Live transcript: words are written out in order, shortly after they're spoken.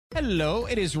Hello,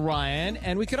 it is Ryan,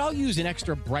 and we could all use an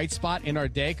extra bright spot in our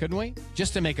day, couldn't we?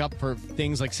 Just to make up for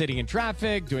things like sitting in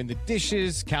traffic, doing the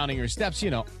dishes, counting your steps,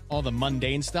 all the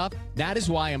mundane stuff. That is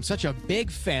why I'm such a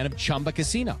big fan of Chumba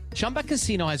Casino. Chumba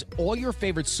Casino has all your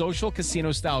favorite social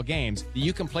casino-style games that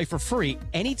you can play for free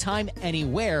anytime,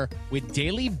 anywhere with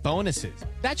daily bonuses.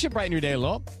 That should brighten your day a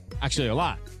little. Actually, a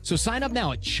lot. So sign up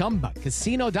now at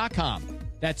ChumbaCasino.com.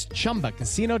 That's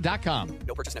ChumbaCasino.com.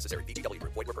 No purchase necessary. VGW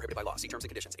Group. Void where prohibited by law. See terms and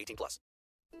conditions. 18+.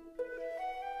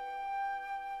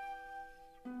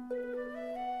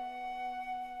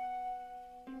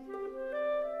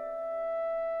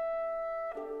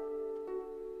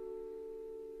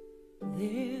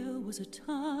 There was a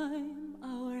time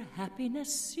our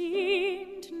happiness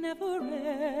seemed never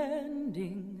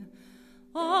ending.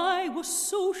 I was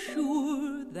so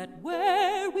sure that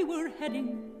where we were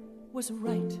heading was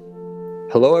right.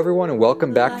 Hello everyone and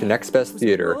welcome back to Next Best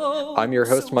Theater. I'm your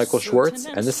host Michael Schwartz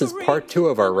and this is part 2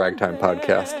 of our Ragtime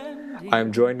podcast. I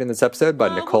am joined in this episode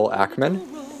by Nicole Ackman.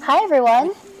 Hi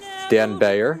everyone. Dan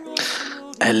Bayer.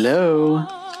 Hello.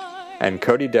 And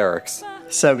Cody Derricks.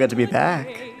 So good to be back.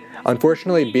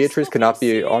 Unfortunately, Beatrice could not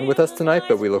be on with us tonight,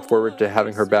 but we look forward to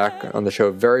having her back on the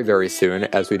show very, very soon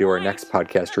as we do our next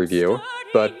podcast review.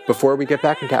 But before we get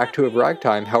back into Act 2 of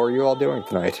Ragtime, how are you all doing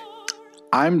tonight?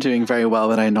 I'm doing very well,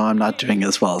 but I know I'm not doing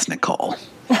as well as Nicole.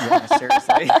 Yeah,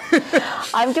 seriously.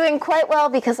 I'm doing quite well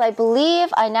because I believe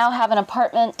I now have an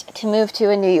apartment to move to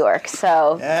in New York.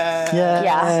 So,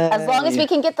 yeah, as long as we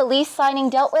can get the lease signing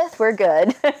dealt with, we're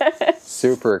good.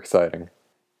 Super exciting.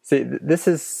 See, this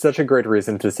is such a great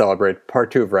reason to celebrate part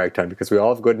 2 of Ragtime because we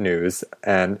all have good news,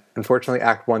 and unfortunately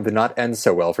Act 1 did not end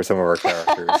so well for some of our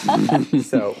characters.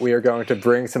 So we are going to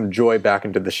bring some joy back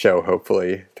into the show,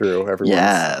 hopefully, through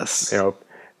everyone's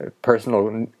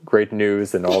personal great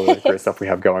news and all the great stuff we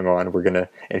have going on. We're going to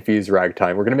infuse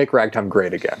Ragtime. We're going to make Ragtime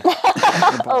great again.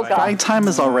 Oh, God. Ragtime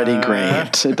is already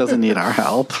great. It doesn't need our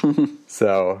help.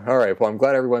 So, all right. Well, I'm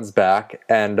glad everyone's back.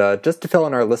 And just to fill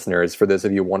in our listeners, for those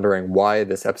of you wondering why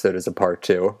this episode is a part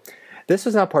 2, this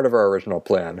was not part of our original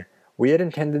plan. We had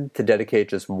intended to dedicate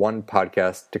just one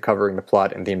podcast to covering the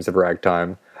plot and themes of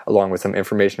Ragtime, along with some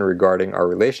information regarding our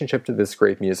relationship to this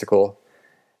great musical.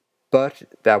 But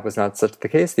that was not such the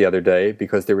case the other day,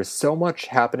 because there was so much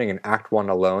happening in Act 1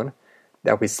 alone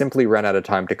that we simply ran out of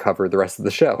time to cover the rest of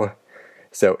the show.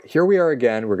 So here we are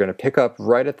again. We're going to pick up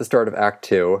right at the start of Act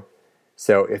 2.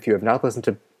 So if you have not listened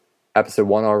to episode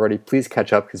 1 already, please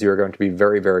catch up because you are going to be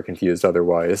very, very confused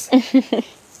otherwise.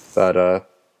 But,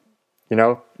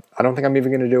 I don't think I'm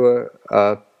even going to do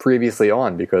a previously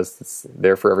on because it's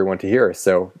there for everyone to hear.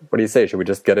 So what do you say? Should we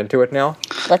just get into it now?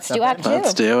 Let's do Act 2.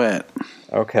 Let's do it.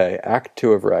 Okay, Act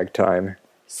 2 of Ragtime.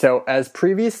 So as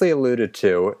previously alluded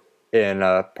to in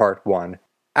part 1,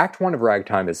 Act 1 of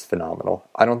Ragtime is phenomenal.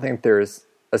 I don't think there's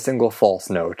a single false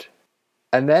note.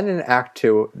 And then in Act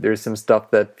 2, there's some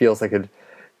stuff that feels like it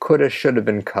coulda, shoulda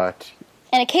been cut.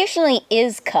 And occasionally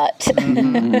is cut.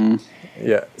 Mm-hmm.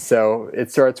 Yeah, so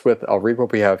it starts with, I'll read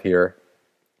what we have here.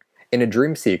 In a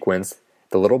dream sequence,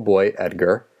 the little boy,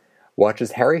 Edgar,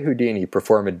 watches Harry Houdini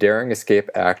perform a daring escape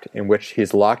act in which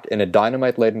he's locked in a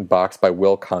dynamite-laden box by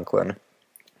Will Conklin.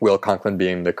 Will Conklin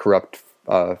being the corrupt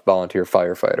volunteer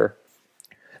firefighter.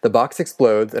 The box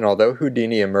explodes, and although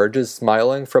Houdini emerges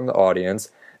smiling from the audience,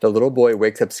 the little boy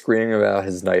wakes up screaming about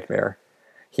his nightmare.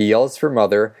 He yells for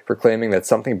Mother, proclaiming that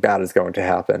something bad is going to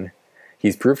happen.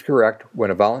 He's proved correct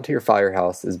when a volunteer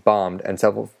firehouse is bombed and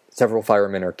several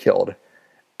firemen are killed.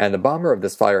 And the bomber of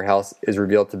this firehouse is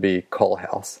revealed to be Coal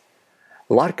House.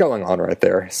 A lot going on right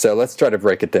there, so let's try to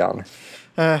break it down.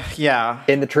 Yeah.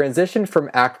 In the transition from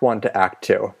Act 1 to Act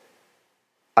 2,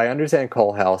 I understand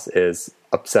Coal House is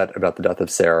upset about the death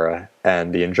of Sarah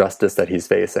and the injustice that he's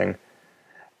facing.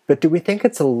 But do we think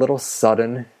it's a little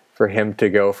sudden for him to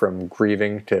go from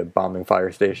grieving to bombing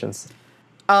fire stations?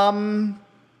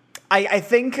 I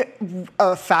think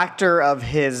a factor of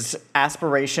his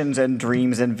aspirations and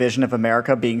dreams and vision of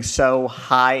America being so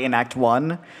high in Act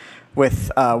 1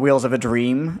 with Wheels of a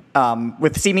Dream,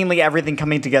 with seemingly everything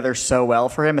coming together so well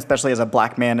for him, especially as a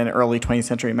black man in early 20th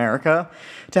century America,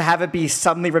 to have it be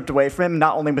suddenly ripped away from him,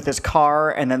 not only with his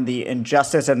car and then the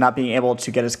injustice of not being able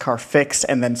to get his car fixed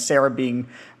and then Sarah being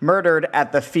murdered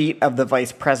at the feet of the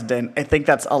vice president. I think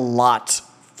that's a lot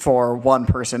for one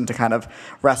person to kind of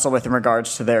wrestle with in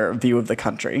regards to their view of the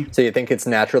country. So you think it's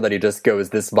natural that he just goes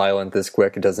this violent, this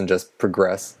quick, it doesn't just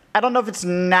progress? I don't know if it's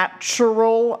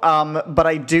natural, but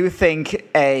I do think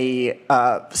a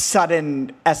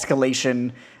sudden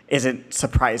escalation isn't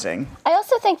surprising. I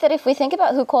also think that if we think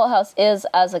about who Coal House is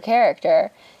as a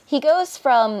character, he goes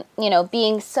from,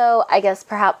 being so, I guess,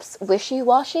 perhaps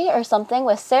wishy-washy or something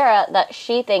with Sarah that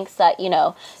she thinks that,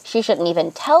 she shouldn't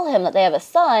even tell him that they have a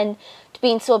son, to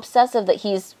being so obsessive that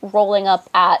he's rolling up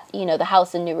at, the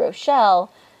house in New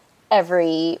Rochelle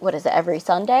every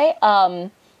Sunday.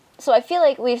 So I feel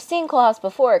like we've seen Cole House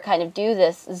before kind of do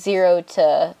this 0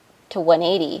 to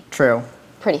 180. True.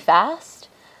 Pretty fast.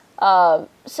 So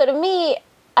to me,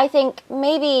 I think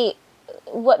maybe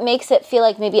what makes it feel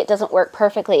like maybe it doesn't work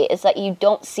perfectly is that you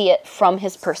don't see it from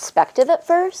his perspective at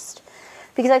first.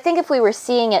 Because I think if we were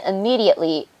seeing it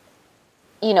immediately,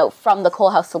 from the Cole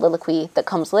House soliloquy that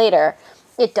comes later,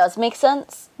 it does make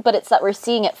sense. But it's that we're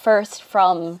seeing it first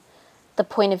from the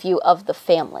point of view of the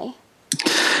family.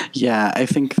 Yeah, I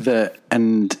think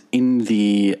and in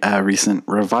the recent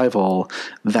revival,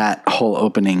 that whole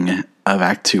opening of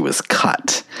Act 2 was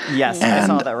cut. Yes, and I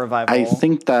saw that revival. I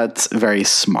think that's very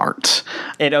smart.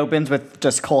 It opens with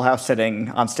just Cole House sitting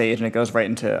on stage, and it goes right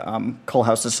into Cole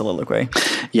House's soliloquy.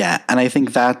 Yeah, and I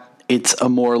think that it's a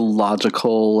more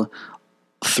logical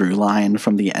through line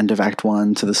from the end of Act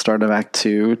 1 to the start of Act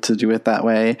 2 to do it that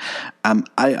way.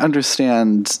 I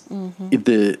understand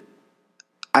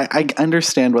I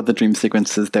understand what the dream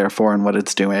sequence is there for and what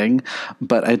it's doing,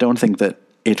 but I don't think that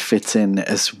it fits in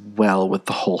as well with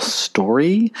the whole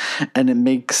story. And it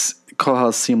makes Cole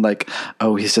House seem like,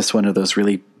 oh, he's just one of those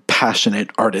really passionate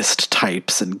artist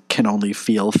types and can only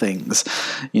feel things,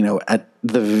 at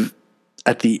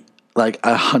the like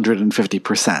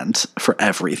 150% for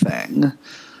everything.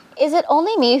 Is it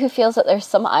only me who feels that there's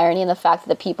some irony in the fact that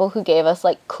the people who gave us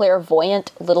like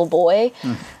clairvoyant little boy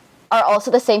are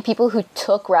also the same people who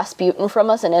took Rasputin from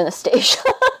us in Anastasia?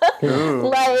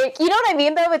 Like, you know what I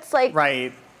mean, though? It's like...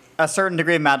 Right. A certain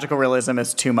degree of magical realism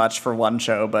is too much for one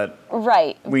show, but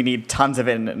right. We need tons of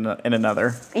it in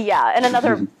another. Yeah, and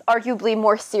another arguably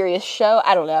more serious show.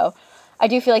 I don't know. I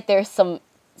do feel like there's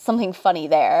something funny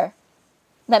there.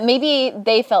 That maybe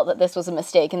they felt that this was a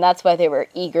mistake, and that's why they were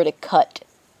eager to cut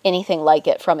anything like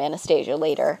it from Anastasia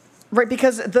later. Right,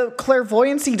 because the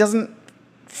clairvoyancy doesn't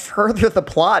further the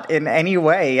plot in any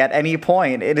way at any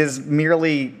point. It is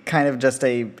merely kind of just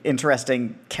a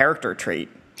interesting character trait.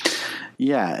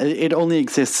 Yeah, it only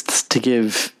exists to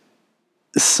give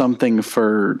something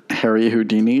for Harry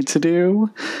Houdini to do.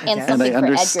 And something for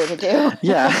Edgar to do.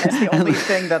 Yeah. It's the only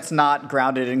thing that's not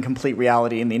grounded in complete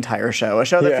reality in the entire show. A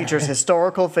show that features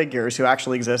historical figures who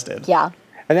actually existed. Yeah.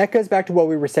 And that goes back to what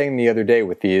we were saying the other day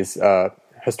with these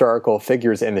historical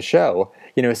figures in the show.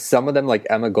 Some of them, like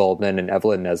Emma Goldman and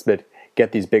Evelyn Nesbit,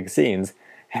 get these big scenes.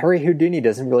 Harry Houdini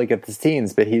doesn't really get the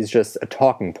scenes, but he's just a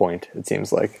talking point, it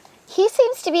seems like. He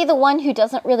seems to be the one who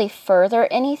doesn't really further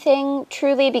anything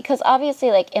truly, because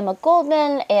obviously like Emma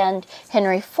Goldman and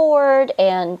Henry Ford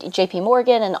and JP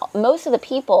Morgan and most of the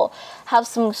people have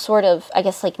some sort of, I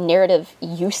guess, like narrative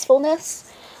usefulness,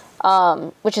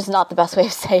 which is not the best way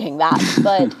of saying that,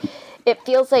 but it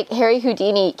feels like Harry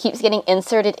Houdini keeps getting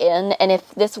inserted in, and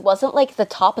if this wasn't like the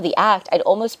top of the act, I'd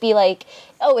almost be like,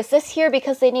 oh, is this here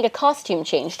because they need a costume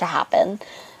change to happen?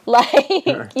 Like,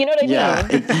 you know what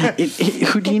I mean?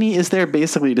 Houdini is there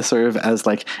basically to serve as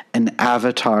like an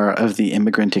avatar of the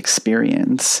immigrant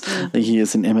experience. Like, he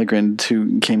is an immigrant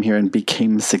who came here and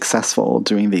became successful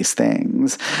doing these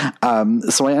things.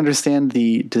 So I understand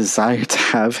the desire to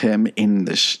have him in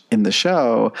the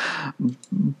show,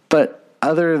 but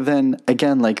other than,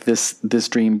 again, like this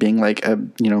dream being like a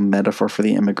metaphor for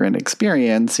the immigrant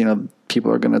experience,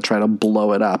 people are going to try to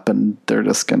blow it up and they're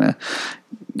just going to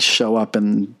show up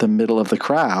in the middle of the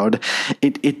crowd.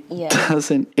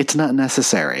 It's not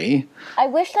necessary. I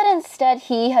wish that instead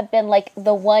he had been like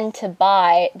the one to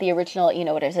buy the original,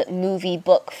 movie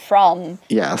book from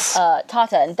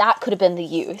Tata, and that could have been the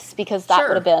use, because that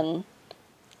would have been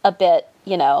a bit,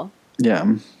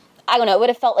 Yeah. I don't know, it would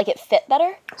have felt like it fit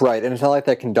better. Right, and it's not like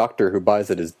that conductor who buys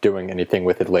it is doing anything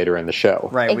with it later in the show.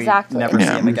 Right, exactly. We never see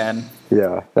him again.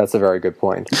 Yeah, that's a very good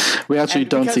point. We actually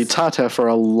don't see Tata for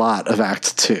a lot of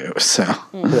Act 2, so...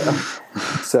 Yeah.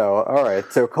 So, all right,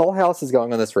 so Cole House is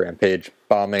going on this rampage,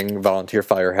 bombing volunteer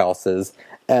firehouses,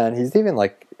 and he's even,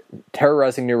 like,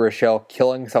 terrorizing New Rochelle,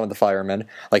 killing some of the firemen.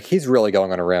 Like, he's really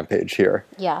going on a rampage here.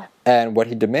 Yeah. And what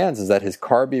he demands is that his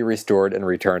car be restored and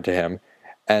returned to him,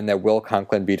 and that Will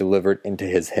Conklin be delivered into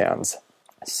his hands.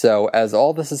 So, as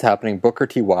all this is happening, Booker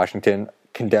T. Washington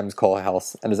condemns Cole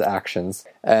House and his actions,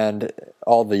 and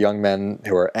all the young men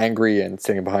who are angry and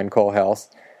sitting behind Cole House,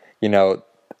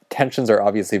 tensions are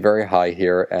obviously very high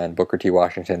here, and Booker T.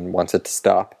 Washington wants it to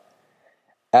stop.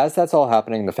 As that's all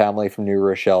happening, the family from New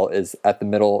Rochelle is at the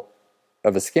middle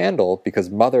of a scandal because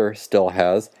Mother still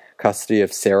has custody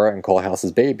of Sarah and Cole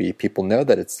House's baby. People know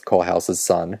that it's Cole House's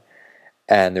son.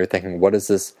 and they're thinking, what is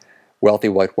this wealthy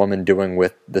white woman doing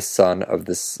with the son of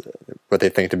this, what they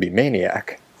think to be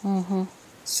maniac?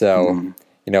 So,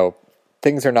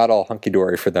 things are not all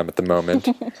hunky-dory for them at the moment.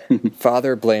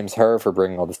 Father blames her for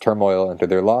bringing all this turmoil into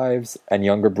their lives, and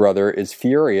younger brother is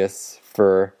furious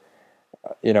for,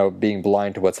 being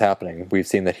blind to what's happening. We've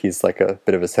seen that he's like a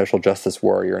bit of a social justice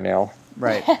warrior now.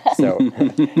 Right. So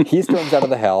he storms out of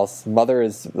the house. Mother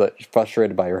is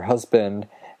frustrated by her husband,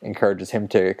 encourages him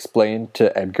to explain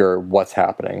to Edgar what's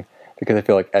happening, because I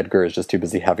feel like Edgar is just too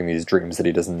busy having these dreams that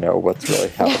he doesn't know what's really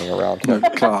happening around him.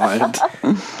 Oh, God.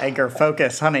 Edgar,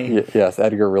 focus, honey. Yes,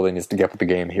 Edgar really needs to get with the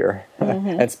game here.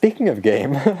 And speaking of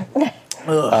game,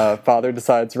 Father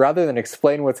decides, rather than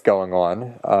explain what's going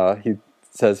on, he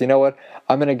says, you know what,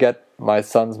 I'm going to get my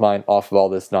son's mind off of all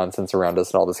this nonsense around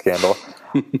us and all the scandal.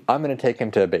 I'm going to take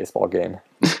him to a baseball game.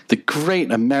 The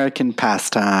great American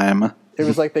pastime. It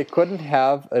was like they couldn't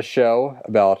have a show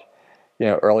about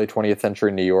early 20th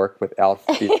century New York without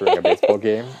featuring a baseball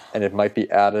game, and it might be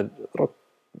added a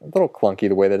little clunky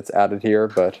the way that it's added here,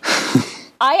 but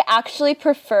I actually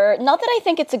prefer, not that I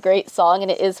think it's a great song, and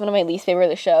it is one of my least favorite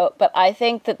of the show, but I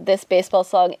think that this baseball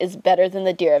song is better than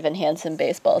the Dear Evan Hansen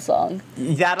baseball song.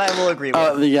 That I will agree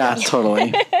with. Yeah,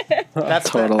 totally.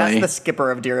 That's the skipper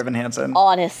of Dear Evan Hansen.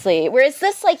 Honestly. Whereas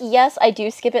this, yes, I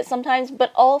do skip it sometimes,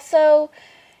 but also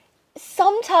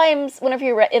sometimes whenever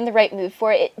you're in the right mood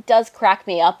for it, it does crack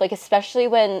me up, especially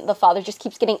when the father just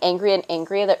keeps getting angry and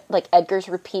angry that Edgar's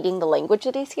repeating the language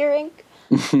that he's hearing.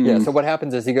 Yeah, so what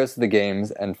happens is he goes to the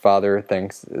games and Father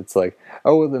thinks it's in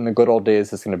the good old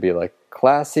days it's going to be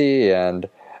classy and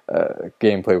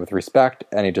gameplay with respect,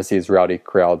 and he just sees rowdy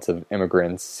crowds of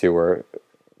immigrants who are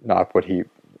not what he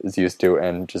is used to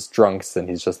and just drunks, and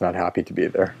he's just not happy to be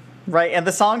there. Right, and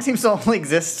the song seems to only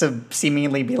exist to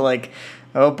seemingly be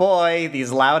oh boy, these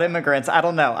loud immigrants. I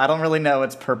don't know. I don't really know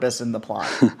its purpose in the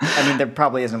plot. I mean, there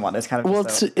probably isn't one. It's kind of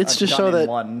it's to show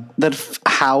that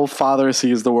how Father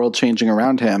sees the world changing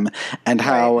around him, and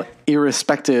how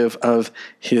irrespective of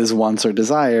his wants or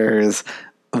desires,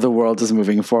 the world is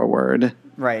moving forward.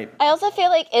 Right. I also feel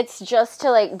like it's just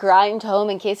to grind home,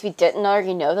 in case we didn't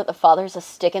already know, that the father's a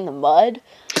stick in the mud.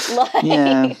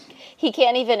 Yeah. He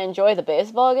can't even enjoy the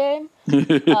baseball game.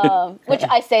 Which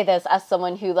I say this as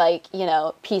someone who,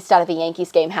 pieced out of a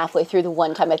Yankees game halfway through the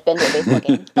one time I've been to a baseball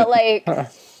game. But,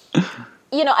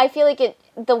 I feel like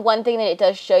the one thing that it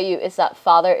does show you is that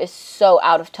Father is so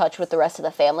out of touch with the rest of the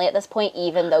family at this point,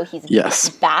 even though he's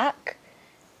back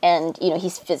and,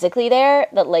 he's physically there,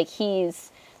 that,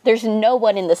 there's no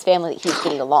one in this family that he's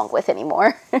getting along with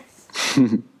anymore.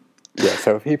 Yeah,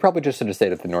 so he probably just should have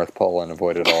stayed at the North Pole and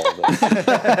avoided all of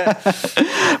this.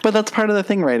 But that's part of the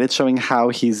thing, right? It's showing how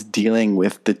he's dealing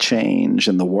with the change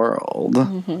in the world.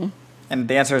 Mm-hmm. And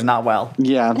the answer is not well.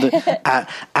 Yeah,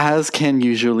 as can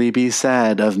usually be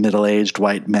said of middle-aged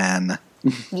white men.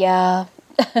 Yeah.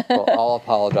 Well, I'll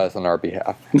apologize on our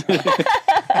behalf.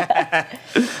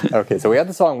 Okay, so we had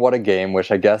the song What a Game, which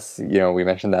I guess, we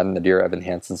mentioned that in the Dear Evan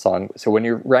Hansen song. So when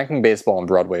you're ranking baseball on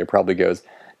Broadway, it probably goes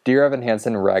Dear Evan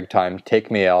Hansen, Ragtime, Take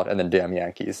Me Out, and then Damn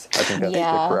Yankees. I think that's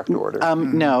the correct order.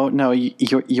 No,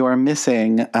 you're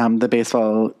missing the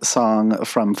baseball song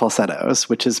from Falsettos,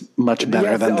 which is much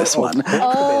better than this one. That's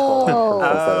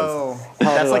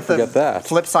the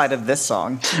flip side of this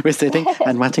song. We're sitting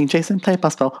and watching Jason play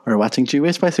baseball, or watching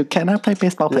Jewish boys who cannot play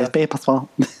baseball play baseball.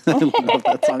 I love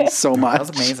that song so much. That was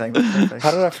amazing. That's perfect. How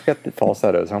did I forget the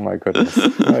falsettos? Oh my goodness.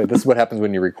 Right, this is what happens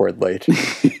when you record late.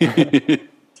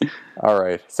 All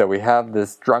right, so we have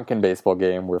this drunken baseball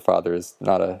game where Father is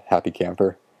not a happy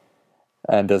camper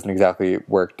and doesn't exactly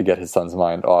work to get his son's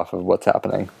mind off of what's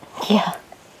happening. Yeah.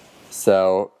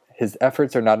 So his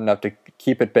efforts are not enough to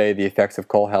keep at bay the effects of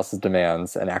Coalhouse's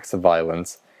demands and acts of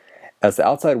violence. As the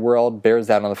outside world bears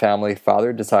down on the family,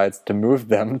 Father decides to move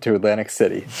them to Atlantic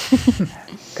City.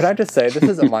 Can I just say, this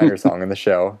is a minor song in the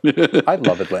show. I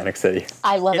love Atlantic City.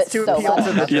 I love it so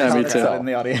much. Yeah, me too. In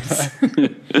the audience.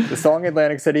 The song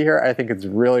Atlantic City here, I think it's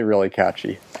really, really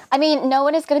catchy. I mean, no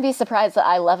one is going to be surprised that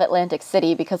I love Atlantic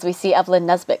City because we see Evelyn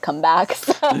Nesbit come back.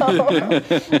 So.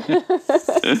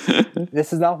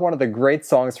 This is not one of the great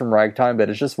songs from Ragtime, but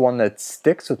it's just one that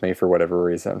sticks with me for whatever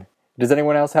reason. Does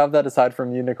anyone else have that aside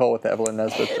from you, Nicole, with the Evelyn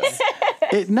Nesbit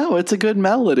thing? No, it's a good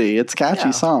melody. It's a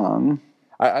catchy song.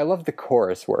 I love the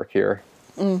chorus work here.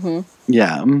 Mm-hmm.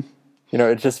 Yeah.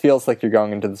 It just feels like you're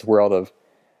going into this world of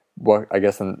what I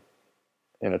guess in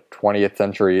a 20th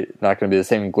century, not going to be the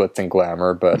same glitz and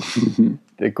glamour, but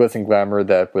the glitz and glamour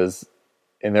that was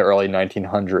in the early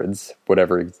 1900s,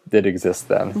 whatever did exist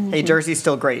then. Hey, Jersey's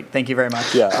still great. Thank you very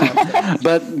much. Yeah.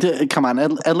 But come on,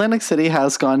 Atlantic City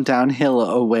has gone downhill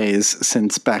a ways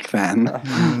since back then.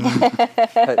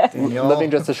 Living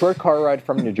just a short car ride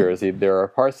from New Jersey, there are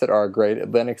parts that are great.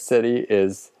 Atlantic City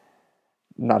is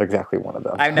not exactly one of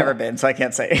them. I've never been, so I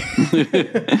can't say.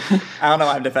 I don't know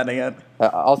why I'm defending it.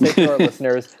 I'll say to our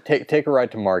listeners, take a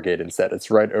ride to Margate instead.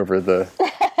 It's right over the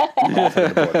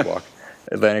boardwalk.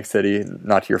 Atlantic City,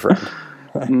 not your friend.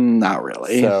 Not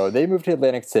really. So they moved to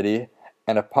Atlantic City,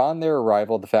 and upon their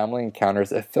arrival, the family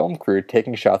encounters a film crew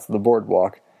taking shots of the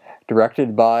boardwalk,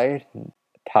 directed by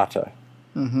Tata.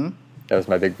 Mm-hmm. That was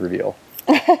my big reveal.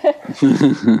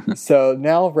 So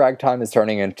now Ragtime is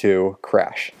turning into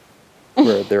Crash,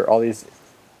 where there are all these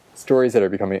stories that are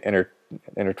becoming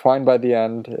intertwined by the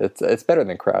end. It's better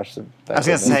than Crash. I was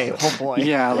going to say, oh boy.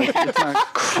 Yeah, like it's not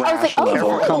Crash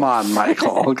level. Come on,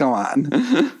 Michael. Come on.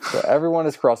 So everyone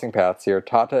is crossing paths here.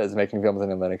 Tata is making films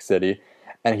in Atlantic City,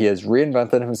 and he has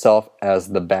reinvented himself as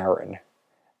the Baron,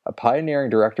 a pioneering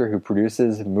director who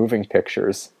produces moving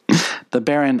pictures. The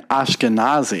Baron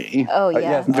Ashkenazi. Oh, yeah.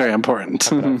 Yes, Very important.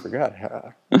 How could I forgot?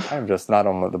 I'm just not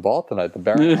on the ball tonight. The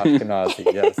Baron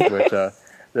Ashkenazi, yes, which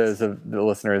the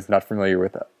listener is not familiar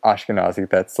with Ashkenazi.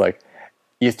 That's like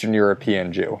Eastern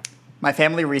European Jew. My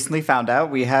family recently found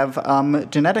out we have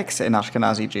genetics in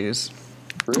Ashkenazi Jews.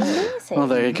 Really? Well,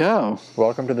 there you go.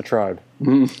 Welcome to the tribe.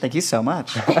 Thank you so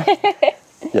much.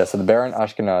 Yeah, so the Baron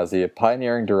Ashkenazi, a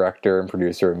pioneering director and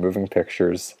producer of moving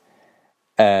pictures.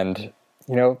 And,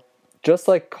 you know, just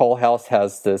like Coal House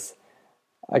has this,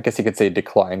 I guess you could say,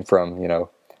 decline from, you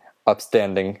know,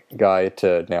 upstanding guy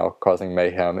to now causing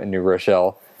mayhem in New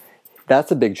Rochelle,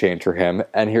 that's a big change for him.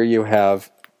 And here you have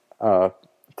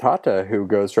Tata, who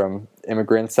goes from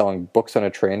immigrant selling books on a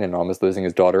train and almost losing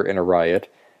his daughter in a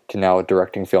riot to now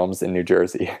directing films in New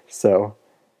Jersey. So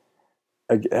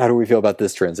how do we feel about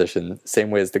this transition? Same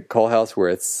way as the Coal House, where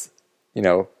it's, you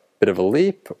know, a bit of a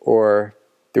leap, or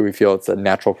do we feel it's a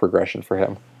natural progression for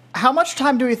him? How much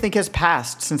time do we think has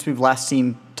passed since we've last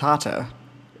seen Tata?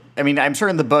 I mean, I'm sure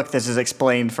in the book this is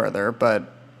explained further, but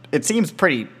it seems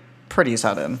pretty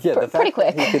sudden. Yeah, the pretty fact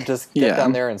quick. that he could just get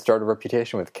down there and start a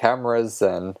reputation with cameras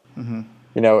and,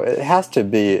 you know, it has to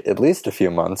be at least a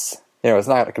few months. You know, it's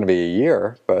not going to be a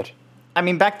year, but... I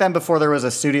mean, back then, before there was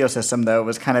a studio system, though, it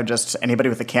was kind of just anybody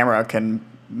with a camera can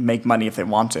make money if they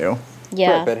want to.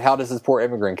 Yeah. Right, but how does this poor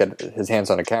immigrant get his hands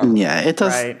on a camera? Yeah, it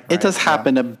does. Right, it does yeah.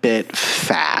 happen a bit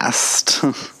fast.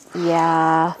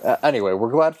 Yeah. Anyway,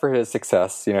 we're glad for his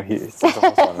success. You know, he sings a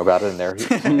whole song about it in there.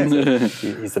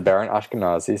 He's the Baron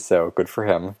Ashkenazi, so good for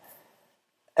him.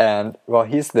 And while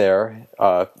he's there,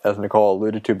 as Nicole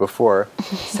alluded to before,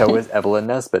 so is Evelyn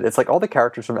Nesbit. It's like all the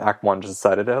characters from Act 1 just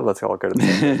decided, oh, let's all go to the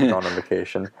same place. We're going on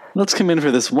vacation. Let's come in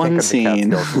for this one Can't go to scene.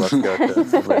 the Catskills, so let's go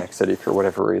to Atlantic City for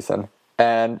whatever reason.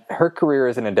 And her career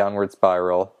is in a downward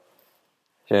spiral.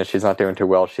 You know, she's not doing too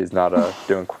well. She's not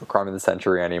doing Crime of the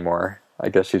Century anymore. I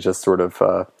guess she's just sort of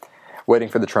waiting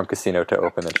for the Trump casino to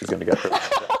open, and she's going to get her.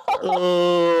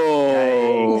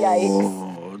 Oh,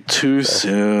 Yikes. too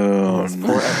soon.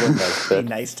 Poor Evelyn Be Nesbit.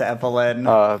 nice to Evelyn.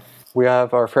 We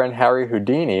have our friend Harry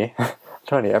Houdini.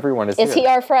 Tony, everyone is Is here. he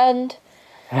our friend?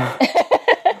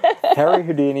 Harry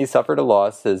Houdini suffered a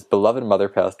loss. His beloved mother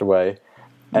passed away,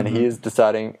 and he is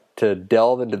deciding to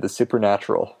delve into the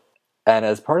supernatural. And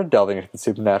as part of delving into the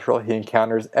supernatural, he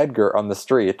encounters Edgar on the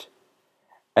street,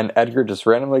 and Edgar just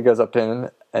randomly goes up to him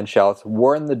and shouts,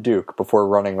 "Warn the Duke," before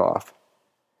running off.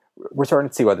 We're starting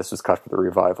to see why this was cut for the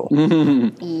revival.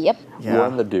 Yep. yeah.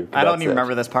 Warn the Duke. I don't that's even it.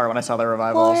 remember this part when I saw the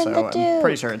revival, Warn so the I'm Duke.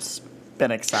 pretty sure it's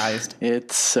been excised.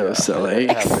 It's so silly.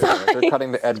 They're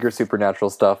cutting the Edgar supernatural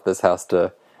stuff. This has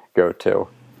to go too.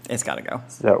 It's got to go.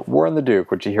 So, Warren the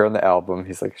Duke, which you hear in the album,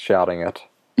 he's like shouting it.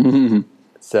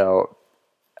 So,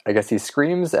 I guess he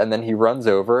screams and then he runs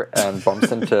over and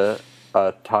bumps into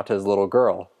Tata's little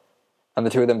girl. And the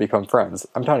two of them become friends.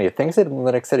 I'm telling you, things in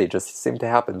Atlantic City just seem to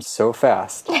happen so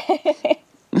fast.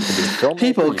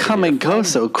 People come and go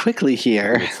so quickly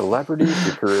here. Your celebrities,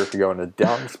 your career could go in a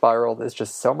down spiral. There's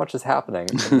just so much is happening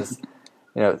in this,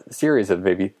 series of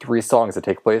maybe 3 songs that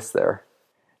take place there.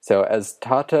 So as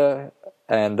Tata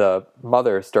and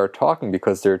Mother start talking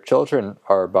because their children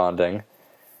are bonding,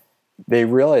 they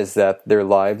realize that their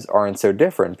lives aren't so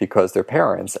different because they're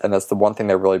parents, and that's the one thing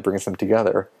that really brings them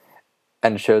together.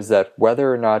 And it shows that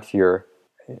whether you're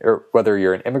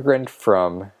an immigrant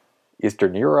from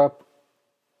Eastern Europe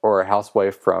or a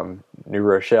housewife from New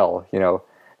Rochelle, the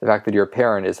fact that you're a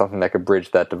parent is something that could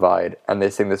bridge that divide. And they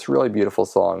sing this really beautiful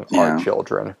song, Our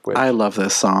Children. Which I love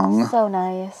this song. So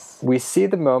nice. we see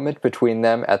the moment between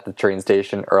them at the train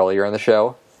station earlier in the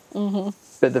show. Mm-hmm.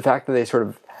 But the fact that they sort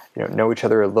of know each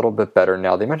other a little bit better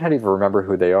now, they might not even remember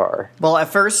who they are. Well, at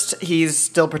first, he's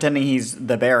still pretending he's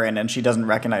the Baron, and she doesn't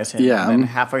recognize him. Yeah. And then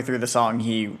halfway through the song,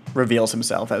 he reveals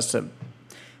himself as to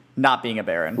not being a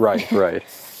Baron. Right.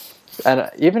 And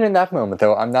even in that moment,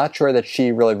 though, I'm not sure that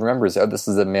she really remembers, oh, this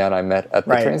is a man I met at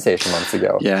the train station months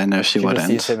ago. Yeah, no, she wouldn't.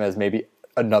 She just sees him as maybe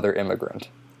another immigrant.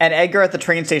 And Edgar at the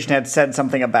train station had said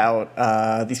something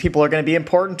about these people are going to be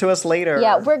important to us later.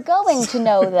 Yeah, we're going to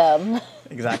know them.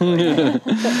 Exactly.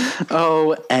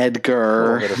 Oh, A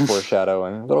Edgar. little bit of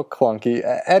foreshadowing, a little clunky.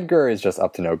 Edgar is just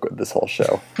up to no good this whole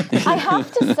show. I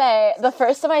have to say, the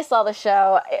first time I saw the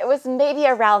show, it was maybe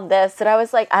around this, and I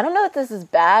was like, I don't know if this is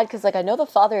bad, because, like, I know the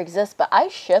father exists, but I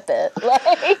ship it. Like,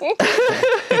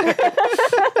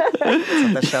 That's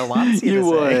what the show wants you, You to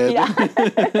say. would.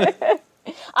 yeah.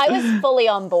 I was fully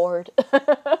on board.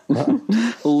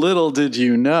 Little did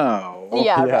you know.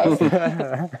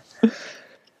 Yeah,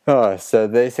 right. So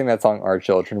they sing that song Our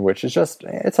Children, which is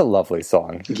it's a lovely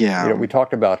song. Yeah. We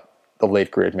talked about the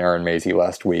late, great Maren Maisie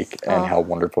last week and how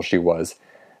wonderful she was.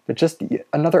 But just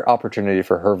another opportunity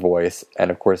for her voice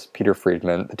and, of course, Peter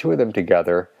Friedman, the two of them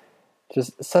together,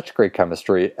 just such great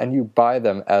chemistry. And you buy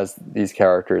them as these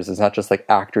characters. It's not just like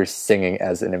actors singing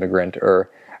as an immigrant or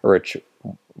a rich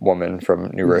woman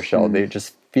from New Rochelle. They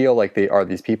just feel like they are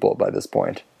these people by this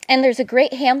point. And there's a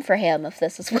great ham for him of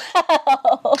this as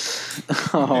well.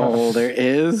 Oh, there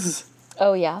is?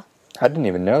 Oh, yeah. I didn't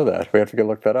even know that. We have to go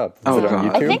look that up. Is it on God.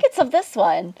 YouTube? I think it's of this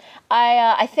one.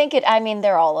 I think it, I mean,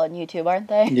 they're all on YouTube, aren't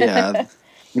they? Yeah.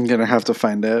 I'm going to have to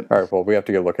find it. All right, well, we have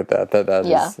to go look at that. That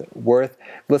Yeah. is worth...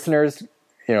 Listeners,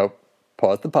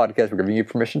 pause the podcast. We're giving you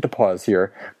permission to pause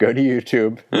here. Go to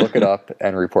YouTube, look it up,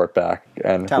 and report back.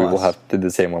 And Tell we will us. have to do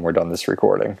the same when we're done this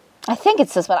recording. I think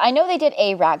it's this one. I know they did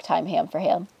a ragtime ham for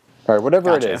him. All right,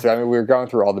 whatever Gotcha. it is. I mean, we're going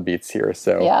through all the beats here,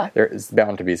 so Yeah. there is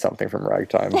bound to be something from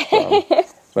Ragtime.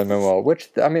 Lin-Manuel, which,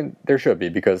 I mean, there should be,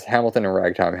 because Hamilton and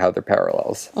Ragtime have their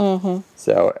parallels. Mm-hmm.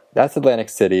 So that's Atlantic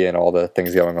City and all the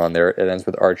things going on there. It ends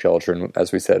with Our Children,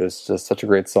 as we said. It's just such a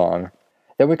great song.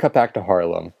 Then we cut back to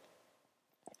Harlem.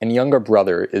 And younger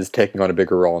brother is taking on a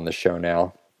bigger role in the show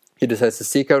now. He decides to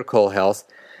seek out Coalhouse,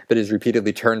 but is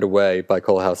repeatedly turned away by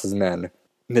Coalhouse's men.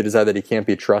 They decide that he can't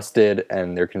be trusted,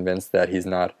 and they're convinced that he's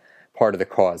not part of the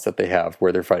cause that they have,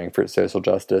 where they're fighting for social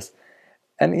justice.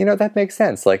 And, that makes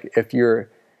sense. Like, if you're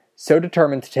so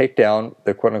determined to take down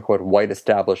the quote-unquote white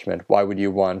establishment, why would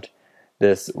you want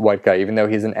this white guy, even though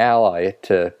he's an ally,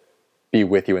 to be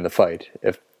with you in the fight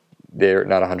if they're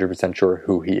not 100% sure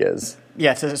who he is?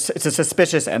 Yeah, it's a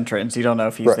suspicious entrance. You don't know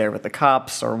if he's Right. there with the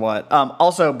cops or what.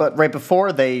 Also, but right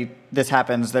before this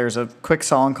happens, there's a quick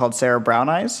song called Sarah Brown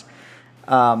Eyes.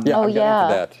 Yeah, I'm getting to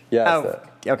that. Yes.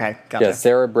 Okay, gotcha. Yeah,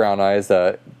 Sarah Brown Eyes.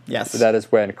 Yes. That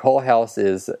is when Coalhouse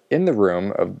is in the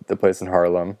room of the place in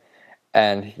Harlem,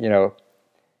 and,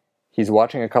 he's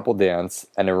watching a couple dance,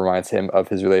 and it reminds him of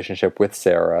his relationship with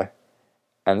Sarah.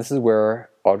 And this is where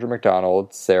Audra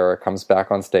McDonald, Sarah, comes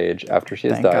back on stage after she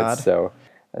has Thank died. God. So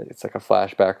it's like a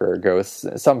flashback or a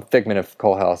ghost, some figment of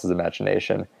Coalhouse's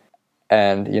imagination.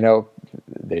 And,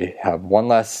 they have one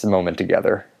last moment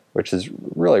together, which is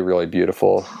really, really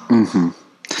beautiful.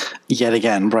 Yet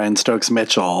again, Brian Stokes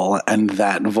Mitchell and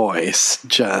that voice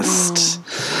just.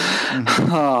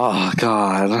 Oh,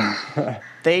 God.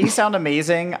 They sound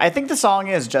amazing. I think the song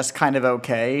is just kind of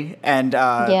okay, and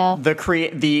Yeah.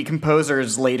 the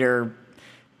composers later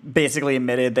basically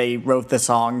admitted they wrote the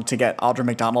song to get Audra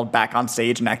McDonald back on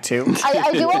stage in Act 2.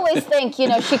 I do always think,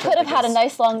 she could have had a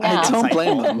nice long nap. I don't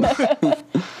blame him.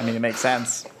 I mean, it makes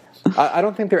sense. I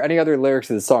don't think there are any other lyrics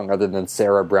to the song other than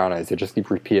Sarah Brown Eyes. They just keep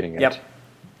repeating it. Yep.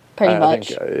 Pretty I much.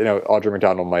 think, Audra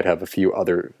McDonald might have a few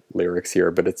other lyrics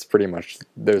here, but it's pretty much,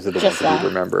 those are the Just ones that that. we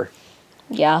remember.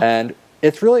 Yeah. And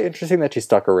it's really interesting that she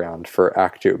stuck around for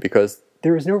Act 2, because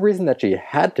there was no reason that she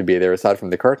had to be there aside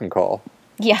from the curtain call.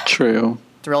 Yeah. True.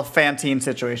 It's a real Fantine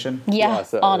situation. Yeah,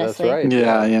 honestly. That's right.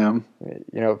 Yeah,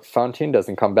 yeah. Fontaine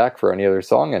doesn't come back for any other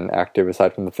song in Act 2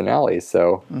 aside from the finale,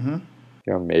 so,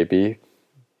 maybe,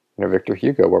 Victor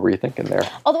Hugo, what were you thinking there?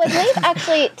 Although I believe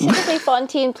actually, typically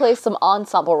Fontaine plays some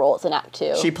ensemble roles in Act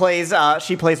 2. She plays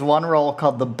one role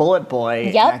called the Bullet Boy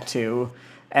in Yep. Act 2,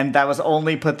 and that was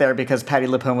only put there because Patti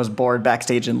LuPone was bored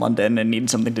backstage in London and needed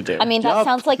something to do. I mean, that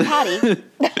sounds like Patty.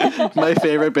 My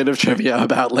favorite bit of trivia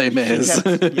about Les Mis.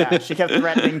 she kept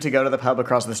threatening to go to the pub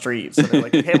across the street. So they're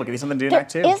like, hey, we'll give you something to do in There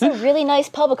Act 2. is a really nice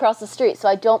pub across the street, so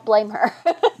I don't blame her.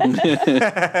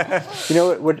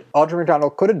 What Audra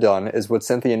McDonald could have done is what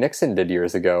Cynthia Nixon did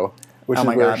years ago, which Oh is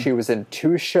my where God. she was in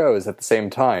 2 shows at the same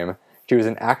time, She was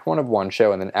in Act 1 of one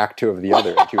show and then Act 2 of the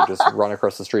other, and she would just run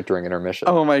across the street during intermission.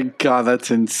 Oh my god, that's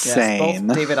Yes, insane.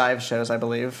 both David Ives shows, I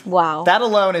believe. Wow. That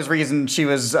alone is reason she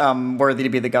was worthy to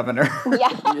be the governor.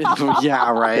 Yeah, Yeah,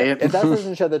 right. If that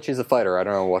doesn't show that she's a fighter, I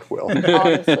don't know what will.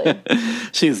 honestly.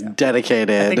 She's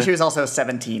dedicated. I think she was also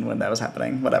 17 when that was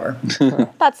happening. Whatever.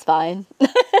 That's fine.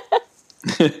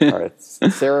 All right,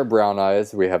 Sarah Brown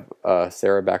Eyes. We have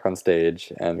Sarah back on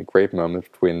stage, and a great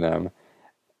moment between them.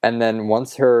 And then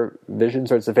once her vision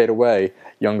starts to fade away,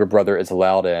 younger brother is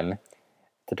allowed in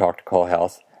to talk to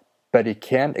Coalhouse, but he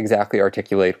can't exactly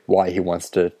articulate why he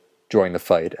wants to join the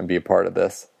fight and be a part of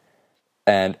this.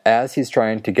 And as he's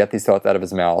trying to get these thoughts out of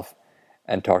his mouth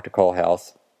and talk to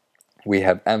Coalhouse, we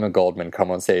have Emma Goldman come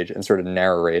on stage and sort of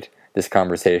narrate this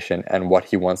conversation and what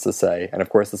he wants to say. And of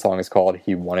course the song is called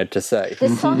He Wanted to Say.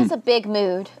 This song is a big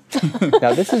mood.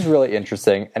 Now this is really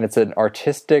interesting, and it's an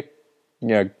artistic,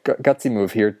 gutsy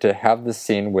move here to have this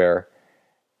scene where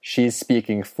she's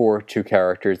speaking for two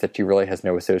characters that she really has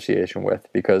no association with,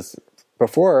 because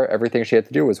before, everything she had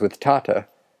to do was with Tata.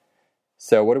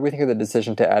 So what do we think of the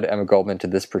decision to add Emma Goldman to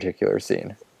this particular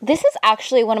scene? This is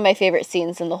actually one of my favorite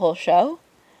scenes in the whole show.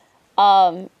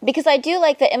 Because I do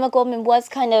like that Emma Goldman was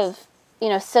kind of,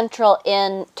 central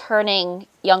in turning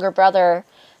younger brother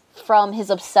from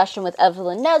his obsession with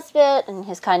Evelyn Nesbit and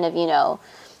his kind of,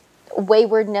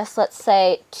 waywardness, let's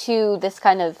say, to this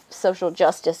kind of social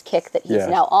justice kick that he's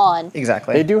now on.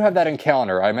 Exactly. They do have that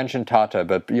encounter. I mentioned Tata,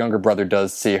 but younger brother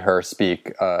does see her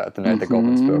speak at the night that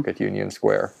Goldman spoke at Union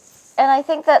Square. And I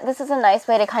think that this is a nice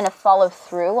way to kind of follow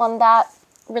through on that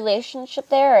relationship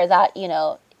there, or that,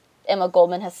 Emma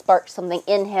Goldman has sparked something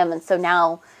in him, and so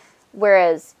now,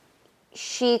 whereas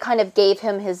she kind of gave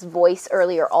him his voice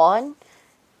earlier on,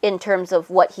 in terms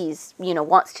of what he's,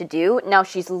 wants to do. Now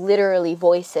she's literally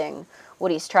voicing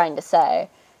what he's trying to say.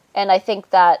 And I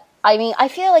think that, I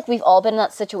feel like we've all been in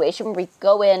that situation where we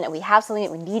go in and we have something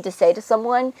that we need to say to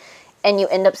someone, and you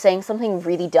end up saying something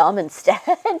really dumb instead.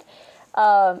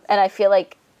 And I feel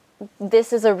like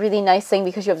this is a really nice thing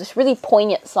because you have this really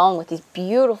poignant song with these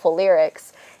beautiful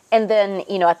lyrics. And then,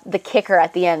 the kicker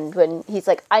at the end when he's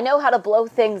like, I know how to blow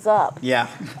things up. Yeah.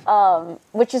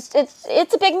 Which is,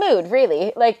 it's a big mood,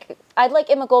 really. Like, I'd like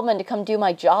Emma Goldman to come do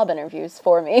my job interviews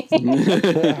for me.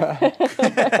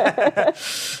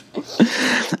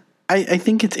 I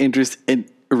think it's a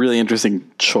really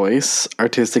interesting choice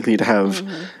artistically to have,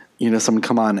 someone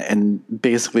come on and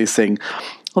basically sing,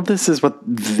 well, this is what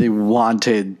they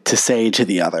wanted to say to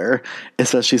the other,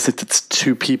 especially since it's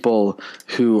two people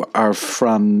who are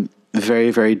from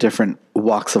very, very different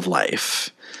walks of life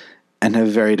and have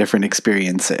very different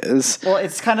experiences. Well,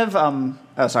 it's kind of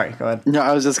oh, sorry, go ahead. No,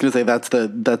 I was just going to say that's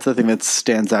the thing that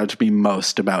stands out to me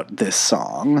most about this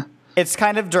song. It's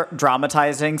kind of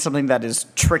dramatizing something that is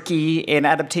tricky in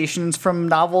adaptations from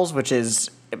novels, which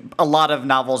is a lot of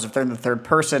novels, if they're in the third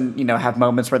person, have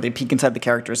moments where they peek inside the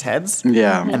characters' heads.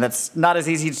 Yeah. And that's not as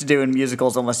easy to do in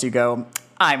musicals unless you go,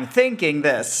 I'm thinking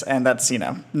this, and that's,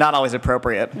 not always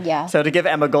appropriate. Yeah. So to give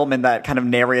Emma Goldman that kind of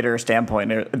narrator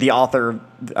standpoint, or the author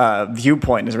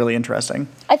viewpoint is really interesting.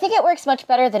 I think it works much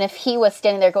better than if he was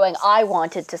standing there going, I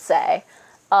wanted to say.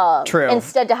 True.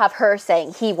 Instead to have her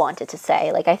saying he wanted to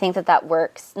say. Like, I think that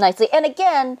works nicely. And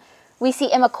again, we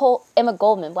see Emma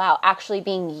Goldman, actually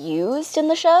being used in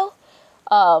the show,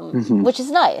 which is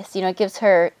nice. It gives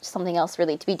her something else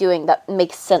really to be doing that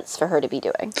makes sense for her to be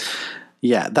doing.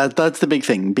 Yeah, that's the big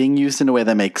thing, being used in a way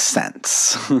that makes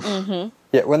sense.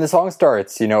 Yeah, when the song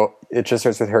starts, it just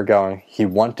starts with her going, he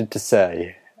wanted to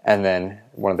say, and then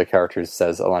one of the characters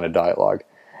says a line of dialogue.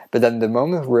 But then the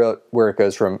moment where it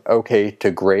goes from okay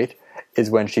to great is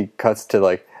when she cuts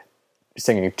to,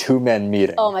 singing Two Men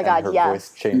Meeting. Oh my God, and her yes.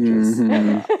 voice changes.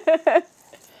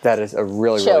 That is a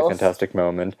really, really fantastic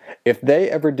moment. If they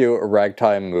ever do a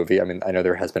ragtime movie, I know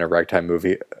there has been a ragtime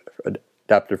movie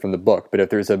adapted from the book, but if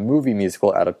there's a movie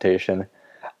musical adaptation,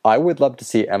 I would love to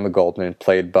see Emma Goldman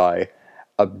played by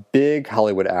a big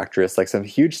Hollywood actress, like some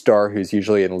huge star who's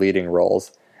usually in leading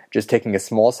roles, just taking a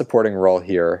small supporting role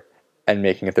here and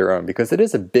making it their own, because it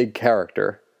is a big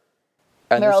character.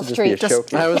 And Meryl this would just be a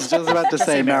showcase. I was just about to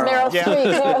say Meryl. Meryl Yeah.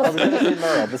 Streep.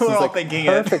 Meryl. This We're is all like thinking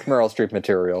perfect Meryl Streep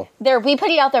material. There, we put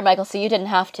it out there, Michael, so you didn't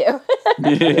have to.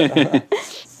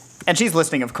 And she's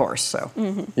listening, of course, so.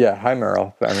 Yeah, hi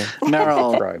Meryl.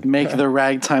 Meryl, Subscribe. make the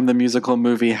Ragtime the Musical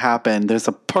movie happen. There's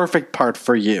a perfect part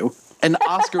for you. An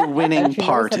Oscar-winning She knows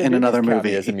part how to in do another these movie.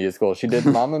 cameos in musical. She did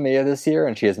Mamma Mia this year,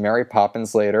 and she has Mary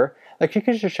Poppins later. Like, she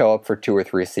could just show up for 2 or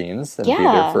 3 scenes and be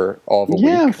there for all of a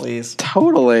Yeah, week. Please.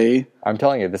 totally. I'm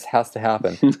telling you, this has to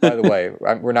happen. By the way,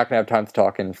 we're not going to have time to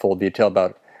talk in full detail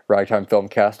about ragtime film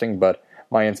casting, but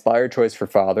My inspired choice for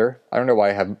Father, I don't know why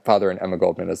I have Father and Emma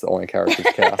Goldman as the only characters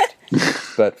cast,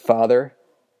 but Father,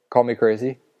 Call Me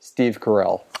Crazy, Steve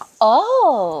Carell.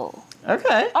 Oh.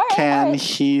 Okay. All right. Can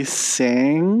he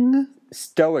sing?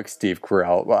 Stoic Steve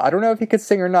Carell. Well, I don't know if he could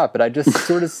sing or not, but I just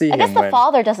sort of see I guess him the when...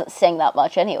 father doesn't sing that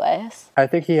much anyways. I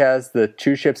think he has the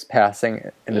two ships passing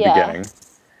in the Yeah. beginning.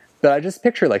 But I just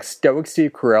picture like stoic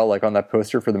Steve Carell like on that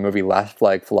poster for the movie Last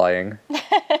Flag Flying. You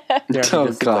know, Oh,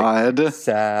 just, God. Like,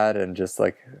 sad and just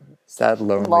like sad,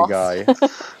 lonely Lost. guy.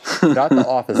 Not the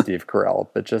Office Steve Carell,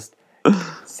 but just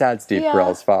sad Steve Yeah.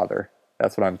 Carell's father.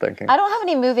 That's what I'm thinking. I don't have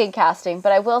any movie casting,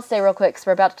 but I will say real quick, because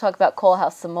we're about to talk about Coal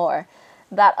House some more,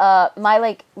 that my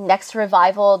like next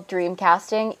revival dream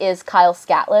casting is Kyle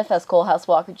Scatliff as Coal House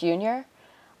Walker Jr.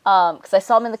 Because I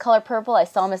saw him in The Color Purple, I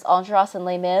saw him as Andros in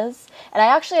Les Mis, and I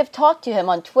actually have talked to him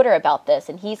on Twitter about this,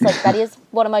 and he's like, that is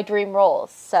one of my dream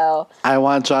roles. So I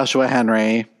want Joshua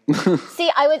Henry.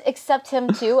 see, I would accept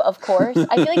him too, of course.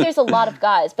 I feel like there's a lot of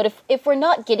guys, but if we're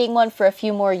not getting one for a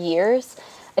few more years,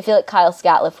 I feel like Kyle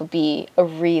Scatliff would be a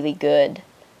really good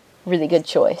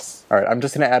choice. All right, I'm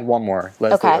just going to add one more.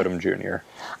 Leslie Okay. Odom Jr.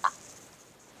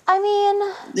 I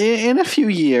mean, In a few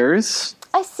years.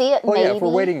 I see it Well, maybe. yeah, if we're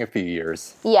waiting a few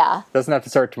years. Yeah, Doesn't have to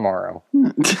start tomorrow.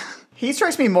 He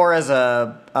strikes me more as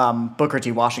a Booker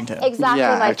T. Washington. exactly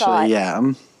yeah, my actually, thought.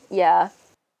 yeah. Yeah.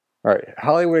 All right,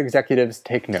 Hollywood executives,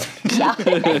 take note. Yeah.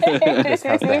 This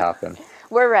has to happen.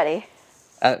 We're ready.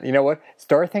 You know what?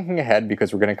 Start thinking ahead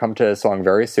because we're going to come to a song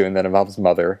very soon that involves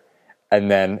Mother. And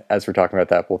then, as we're talking about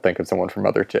that, we'll think of someone from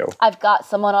Mother too. I've got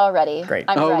someone already. Great.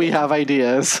 I'm Oh, ready. we have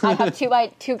ideas. I have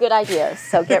two good ideas,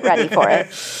 so get ready for it.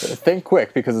 Think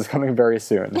quick because it's coming very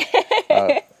soon.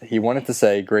 He wanted to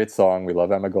say, great song, we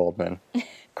love Emma Goldman.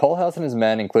 Coal House and his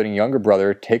men, including younger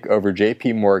brother, take over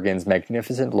J.P. Morgan's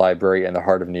magnificent library in the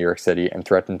heart of New York City and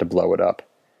threaten to blow it up.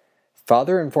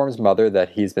 Father informs Mother that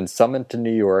he's been summoned to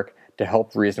New York to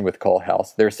help reason with Coal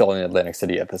House. They're still in Atlantic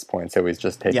City at this point, so he's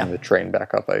just taking the train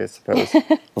back up, I suppose.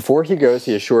 Before he goes,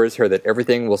 he assures her that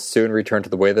everything will soon return to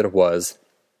the way that it was.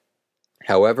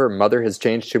 However, Mother has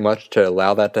changed too much to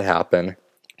allow that to happen.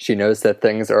 She knows that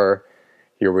things are,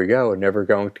 here we go, never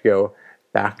going to go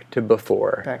back to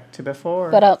before. Back to before.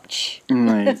 But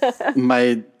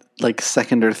my like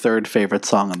second or third favorite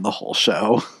song on the whole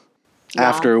show.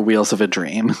 After Wheels of a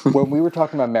Dream. When we were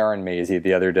talking about Maren Maisie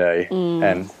the other day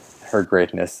and her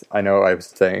greatness, I know I was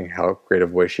saying how great a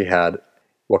voice she had,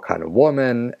 What Kind of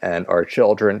Woman, and Our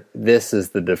Children. This is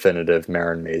the definitive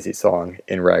Maren Maisie song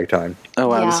in Ragtime.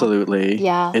 Oh, Yeah. absolutely.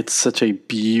 Yeah. It's such a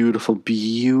beautiful,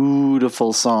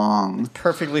 beautiful song.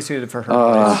 Perfectly suited for her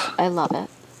voice. I love it.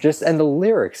 And the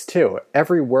lyrics too.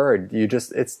 Every word,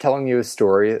 it's telling you a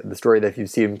story, the story that you've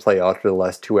seen play out for the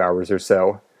last 2 hours or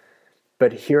so.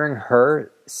 But hearing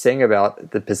her sing about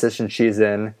the position she's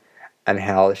in and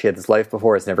how she had this life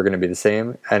before, it's never going to be the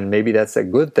same. And maybe that's a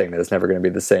good thing that it's never going to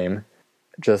be the same.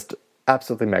 Just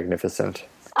absolutely magnificent.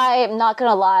 I'm not going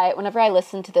to lie. Whenever I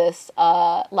listened to this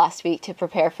last week to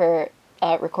prepare for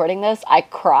recording this, I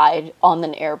cried on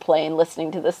an airplane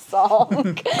listening to this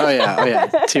song. Oh yeah.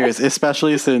 Tears,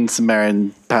 especially since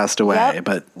Maren passed away. Yep.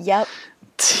 But Yep.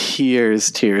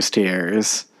 tears.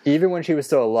 Even when she was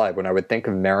still alive, when I would think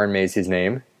of Maren Maisie's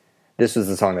name, this was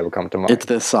the song that would come to mind. It's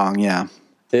this song, yeah.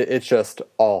 It's just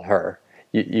all her.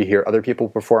 You hear other people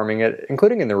performing it,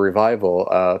 including in the revival.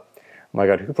 Oh my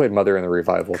God, who played Mother in the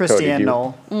revival? Christiane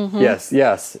Knoll.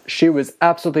 Yes. She was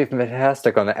absolutely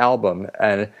fantastic on the album,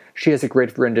 and she has a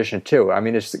great rendition too. I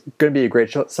mean, it's going to be a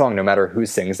great song no matter who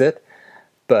sings it.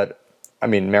 But, I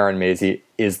mean, Maren Maisie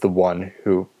is the one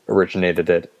who originated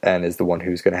it and is the one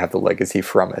who's going to have the legacy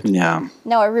from it. Yeah.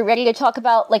 Now, are we ready to talk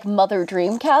about, like, Mother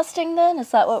Dream casting then?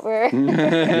 Is that what we're...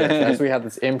 Yes, as we have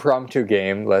this impromptu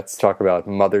game, let's talk about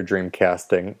Mother Dream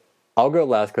casting. I'll go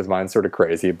last because mine's sort of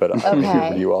crazy, but I'm going to hear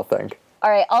what you all think.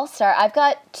 All right, I'll start. I've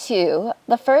got two.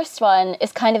 The first one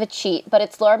is kind of a cheat, but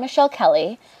it's Laura Michelle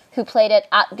Kelly, who played it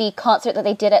at the concert that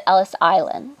they did at Ellis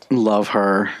Island. Love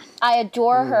her. I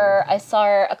adore her. I saw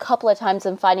her a couple of times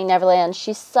in Finding Neverland.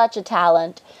 She's such a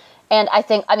talent. And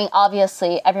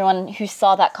obviously, everyone who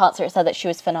saw that concert said that she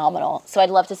was phenomenal. So I'd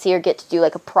love to see her get to do,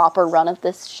 like, a proper run of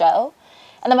this show.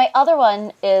 And then my other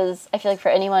one is, I feel like for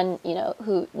anyone,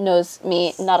 who knows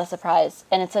me, not a surprise.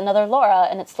 And it's another Laura,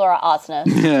 and it's Laura Osnes.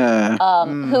 Yeah.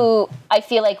 Who I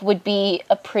feel like would be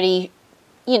a pretty,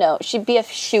 she'd be a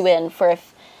shoo-in for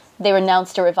if they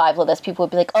announced a revival of this. People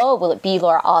would be like, oh, will it be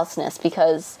Laura Osnes?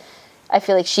 Because I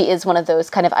feel like she is one of those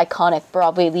kind of iconic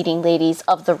Broadway leading ladies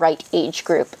of the right age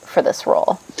group for this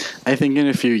role. I think in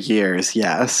a few years,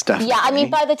 yes, definitely. Yeah, I mean,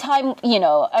 by the time,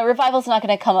 a revival's not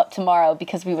going to come up tomorrow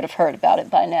because we would have heard about it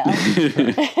by now.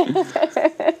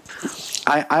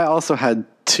 I also had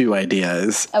two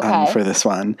ideas Okay. for this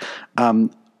one.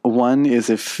 One is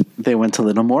if they went a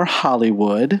little more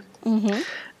Hollywood,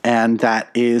 and that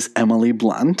is Emily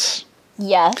Blunt.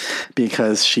 Yes.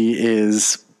 Because she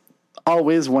is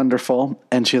always wonderful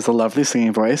and she has a lovely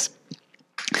singing voice.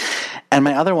 And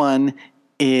my other one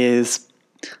is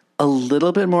a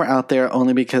little bit more out there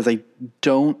only because I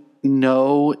don't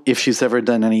know if she's ever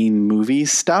done any movie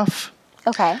stuff.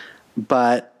 Okay.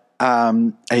 But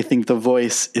I think the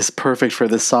voice is perfect for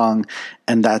this song,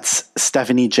 and that's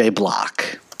Stephanie J.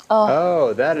 Block.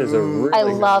 Oh, that is a really I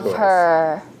good love choice.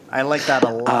 her. I like that a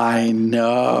lot. I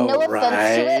know, No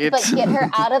offense to it, but get her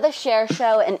out of the Cher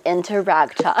show and into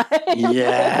ragtime. I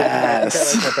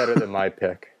Yes. like that better than my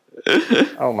pick.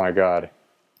 Oh my god.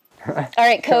 All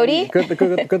right, Cody.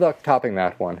 Good luck topping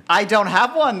that one. I don't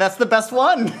have one. That's the best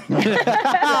one.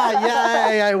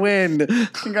 Yay, I win.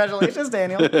 Congratulations,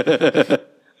 Daniel.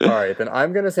 All right, then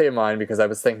I'm going to say mine because I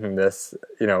was thinking this,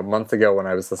 months ago when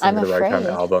I was listening I'm to the Ragtime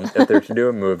afraid. album. If they were to do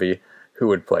a movie, who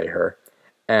would play her?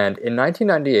 And in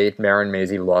 1998, Marin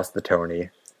Mazzie lost the Tony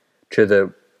to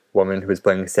the woman who was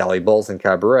playing Sally Bowles in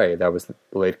Cabaret. That was the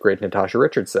late, great Natasha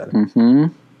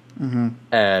Richardson.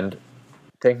 And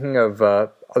thinking of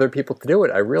other people to do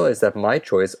it, I realized that my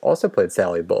choice also played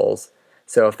Sally Bowles.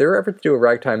 So if they were ever to do a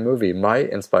ragtime movie, my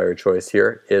inspired choice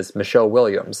here is Michelle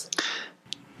Williams,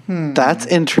 That's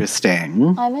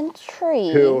interesting. I'm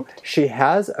intrigued. who she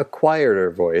has acquired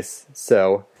her voice,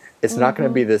 so it's not going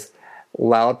to be this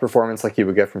loud performance like you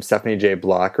would get from Stephanie J.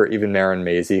 Block or even Marin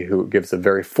Mazzie, who gives a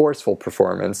very forceful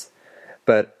performance.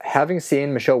 But having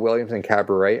seen Michelle Williams in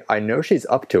Cabaret, I know she's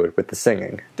up to it with the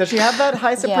singing. Does she have that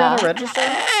high soprano Yeah. register?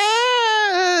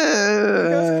 It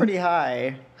goes pretty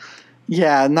high.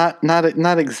 Yeah, not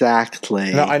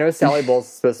exactly. Now, I know Sally Bowles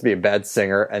is supposed to be a bad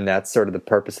singer, and that's sort of the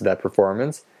purpose of that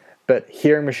performance. But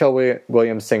hearing Michelle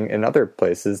Williams sing in other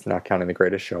places, not counting The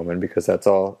Greatest Showman, because that's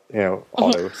all,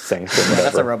 auto sync or whatever.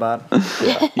 That's a robot.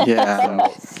 Yeah.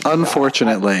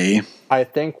 Unfortunately. I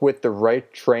think with the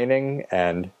right training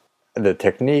and the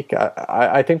technique,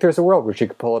 I think there's a world where she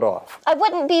could pull it off. I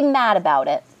wouldn't be mad about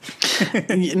it.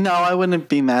 No, I wouldn't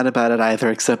be mad about it either,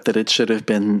 except that it should have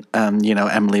been,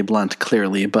 Emily Blunt,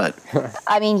 clearly, but...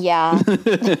 I mean, yeah.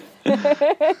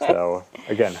 So,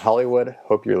 again, Hollywood,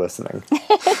 hope you're listening.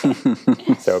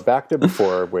 So, back to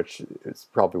Before, which is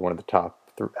probably one of the top,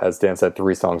 as Dan said,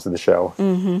 3 songs of the show.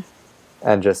 Mm-hmm.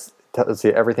 And just tells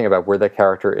you everything about where that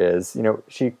character is.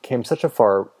 She came such a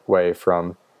far way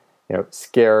from,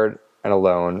 scared and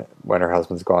alone when her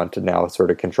husband's gone to now sort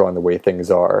of controlling the way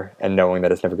things are and knowing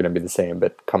that it's never going to be the same,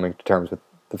 but coming to terms with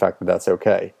the fact that that's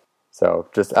okay. So,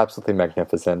 just absolutely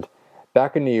magnificent.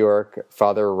 Back in New York,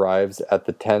 father arrives at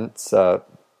the tense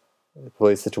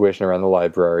police situation around the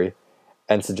library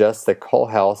and suggests that Cole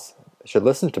House should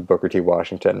listen to Booker T.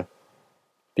 Washington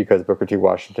because Booker T.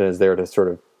 Washington is there to sort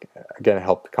of, again,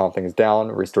 help calm things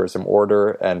down, restore some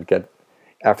order, and get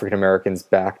African Americans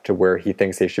back to where he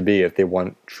thinks they should be if they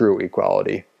want true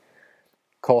equality.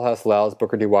 Cole House allows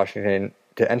Booker T. Washington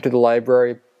to enter the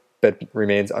library, but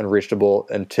remains unreachable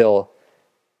until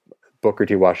Booker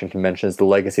T. Washington mentions the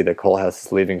legacy that Cole House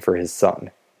is leaving for his son.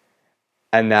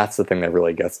 And that's the thing that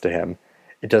really gets to him.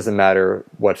 It doesn't matter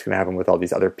what's going to happen with all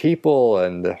these other people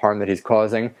and the harm that he's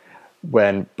causing.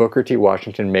 When Booker T.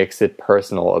 Washington makes it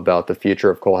personal about the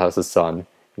future of Cole House's son,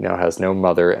 he now has no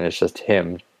mother, and it's just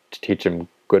him to teach him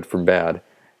good from bad,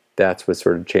 that's what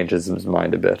sort of changes his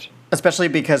mind a bit. Especially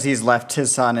because he's left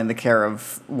his son in the care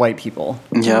of white people.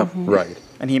 Yep. Right.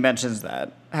 And he mentions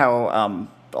that, how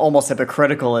almost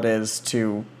hypocritical it is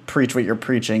to preach what you're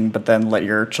preaching, but then let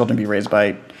your children be raised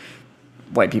by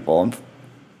white people,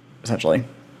 essentially.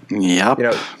 Yep.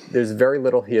 There's very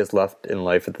little he has left in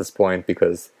life at this point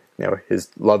because, his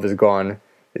love is gone,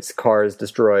 his car is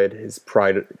destroyed, his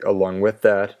pride along with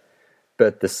that.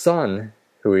 But the son,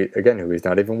 who he's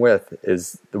not even with,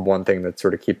 is the one thing that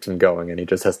sort of keeps him going, and he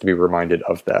just has to be reminded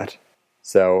of that.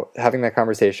 So, having that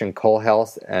conversation, Cole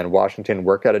House and Washington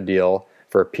work out a deal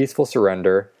for a peaceful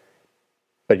surrender,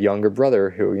 but younger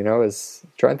brother, who, is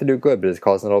trying to do good but is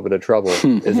causing a little bit of trouble,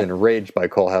 is enraged by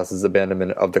Cole House's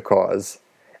abandonment of the cause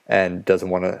and doesn't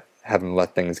want to have him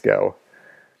let things go.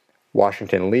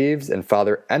 Washington leaves, and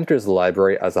father enters the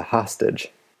library as a hostage.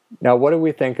 Now, what do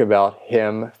we think about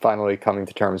him finally coming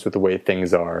to terms with the way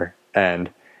things are?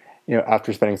 And,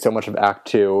 after spending so much of Act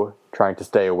 2 trying to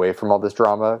stay away from all this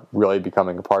drama, really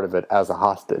becoming a part of it as a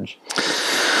hostage.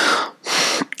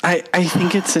 I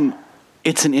think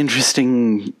it's an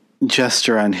interesting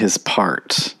gesture on his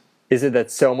part. Is it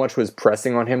that so much was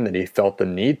pressing on him that he felt the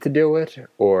need to do it,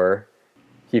 or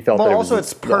he felt that it was also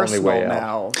it's the only personal way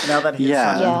out? now that his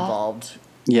Yeah. son's Yeah. involved.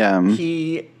 Yeah.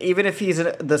 Even if he's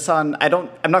the son,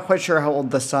 I'm not quite sure how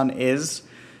old the son is,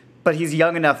 but he's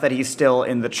young enough that he's still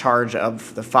in the charge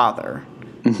of the father.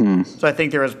 Mm-hmm. So I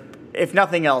think there was, if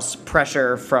nothing else,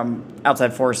 pressure from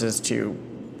outside forces to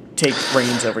take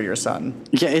reins over your son.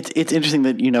 Yeah, it's interesting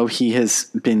that, he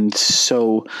has been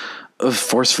so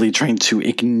forcefully trying to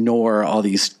ignore all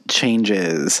these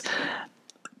changes.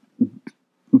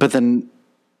 But then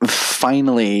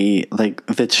finally, like,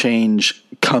 the change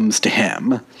comes to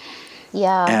him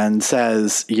Yeah. and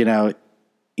says, this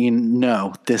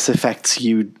affects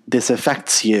you,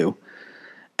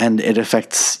 and it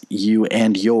affects you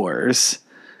and yours.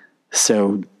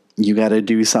 So you got to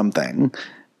do something.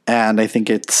 And I think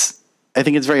it's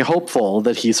very hopeful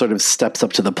that he sort of steps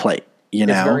up to the plate,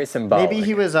 It's very symbolic. Maybe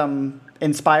he was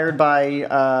inspired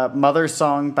by Mother's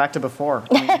song "Back to Before."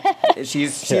 I mean,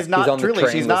 she's he's not on the truly.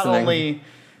 train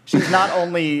She's not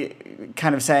only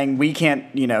kind of saying we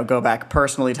can't go back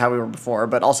personally to how we were before,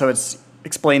 but also it's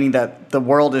explaining that the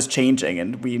world is changing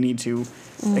and we need to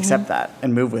accept that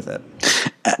and move with it.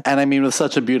 And I mean, with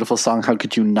such a beautiful song, how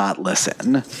could you not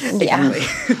listen? Yeah.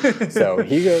 So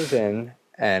he goes in,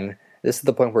 and this is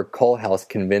the point where Coalhouse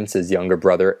convinces younger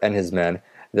brother and his men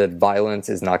that violence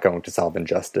is not going to solve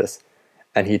injustice.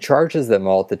 And he charges them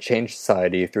all to change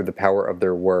society through the power of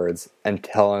their words and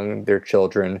telling their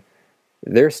children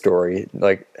their story,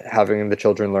 like having the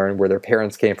children learn where their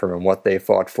parents came from and what they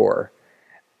fought for.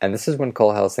 And this is when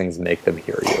Coalhouse sings "Make Them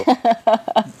Hear You."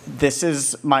 This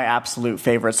is my absolute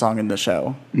favorite song in the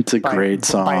show. It's a great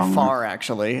song. By far,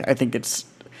 actually. I think it's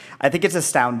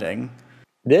astounding.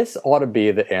 This ought to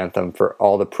be the anthem for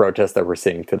all the protests that we're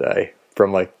seeing today,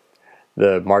 from like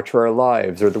the March for Our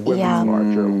Lives or the Women's Yeah.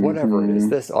 March or whatever it is.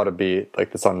 This ought to be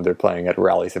like the song they're playing at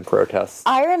rallies and protests.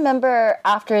 I remember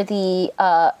after the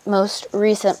most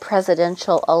recent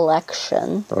presidential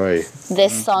election, Oy.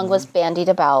 this song was bandied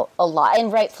about a lot,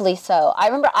 and rightfully so. I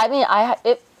remember,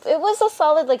 it was a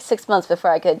solid 6 months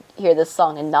before I could hear this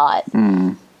song and not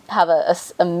have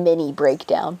a mini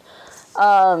breakdown.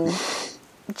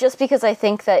 Just because I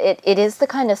think that it is the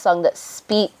kind of song that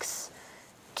speaks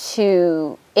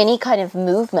to any kind of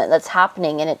movement that's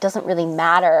happening, and it doesn't really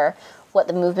matter what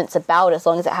the movement's about as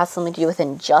long as it has something to do with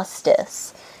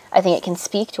injustice. I think it can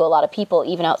speak to a lot of people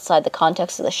even outside the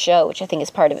context of the show, which I think is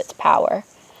part of its power.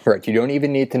 Correct. You don't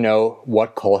even need to know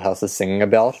what Coalhouse is singing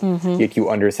about, yet you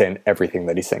understand everything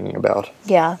that he's singing about.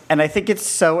 Yeah. And I think it's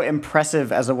so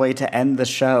impressive as a way to end the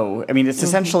show. I mean, it's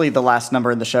essentially the last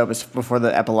number in the show before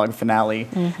the epilogue finale.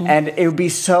 And it would be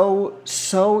so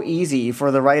easy for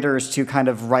the writers to kind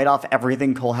of write off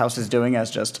everything Coalhouse is doing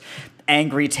as just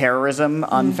angry terrorism,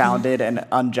 unfounded and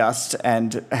unjust,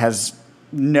 and has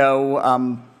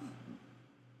no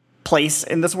place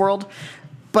in this world.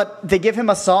 But they give him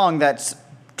a song that's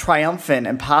triumphant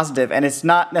and positive, and it's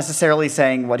not necessarily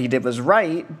saying what he did was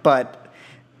right, but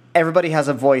everybody has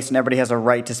a voice and everybody has a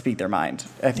right to speak their mind.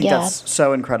 I think that's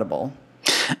so incredible.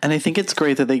 And I think it's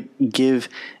great that they give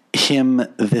him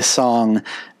this song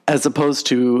as opposed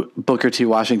to Booker T.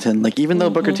 Washington. Like, even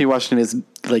though Booker T. Washington is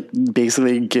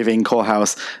basically giving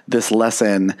Coalhouse this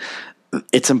lesson,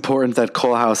 it's important that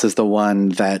Coalhouse is the one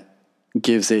that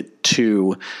gives it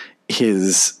to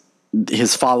his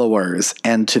followers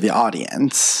and to the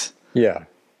audience. Yeah.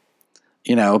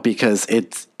 Because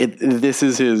this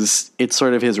is it's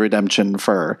sort of his redemption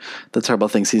for the terrible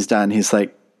things he's done. He's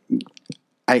like,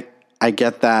 I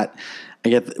get that. I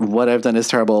get what I've done is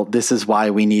terrible. This is why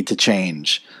we need to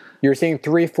change. You're seeing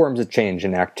 3 forms of change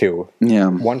in Act 2. Yeah.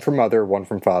 One from Mother, one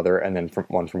from Father, and then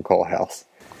one from Coalhouse.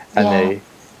 And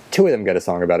 2 of them get a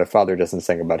song about it. Father doesn't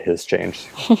sing about his change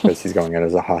because he's going in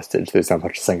as a hostage. There's not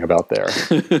much to sing about there.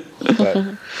 But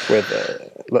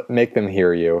with Make Them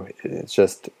Hear You, it's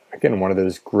just, again, one of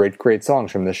those great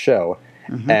songs from the show.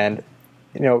 And,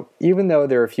 even though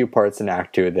there are a few parts in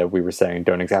Act 2 that we were saying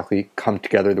don't exactly come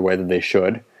together the way that they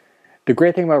should, the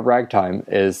great thing about Ragtime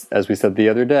is, as we said the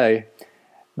other day,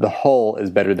 the whole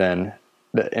is better than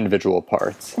the individual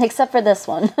parts. Except for this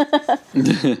one.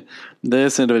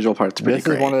 This individual part's pretty This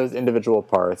great. is one of those individual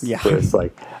parts. Yeah. Where it's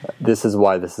like, this is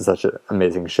why this is such an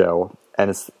amazing show. And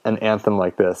it's an anthem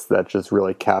like this that just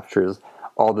really captures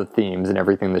all the themes and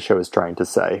everything the show is trying to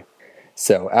say.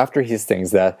 So after he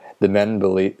sings that, the men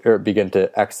begin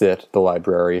to exit the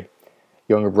library.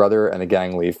 Younger brother and the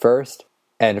gang leave first.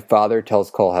 And Father tells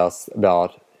Coalhouse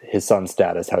about his son's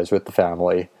status, how he's with the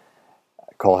family.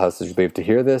 Coalhouse is relieved to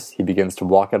hear this. He begins to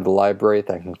walk out of the library,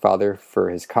 thanking Father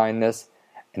for his kindness,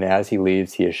 and as he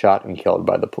leaves, he is shot and killed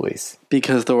by the police.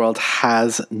 Because the world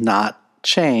has not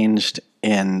changed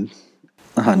in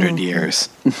 100 years.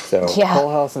 So Yeah.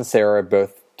 Coalhouse and Sarah are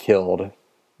both killed,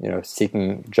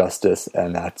 seeking justice,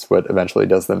 and that's what eventually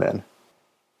does them in.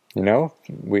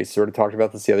 We sort of talked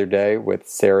about this the other day with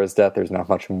Sarah's death. There's not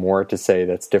much more to say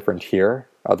that's different here,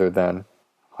 other than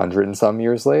 100 and some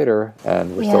years later,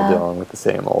 and we're still dealing with the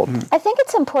same old. I think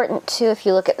it's important, too, if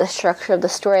you look at the structure of the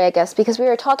story, I guess, because we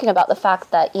were talking about the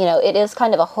fact that, it is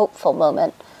kind of a hopeful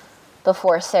moment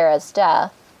before Sarah's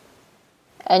death.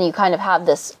 And you kind of have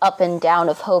this up and down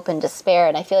of hope and despair.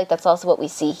 And I feel like that's also what we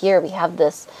see here. We have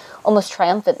this almost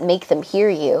triumphant make them hear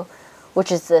you,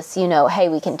 which is this, hey,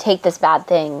 we can take this bad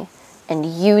thing and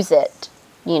use it,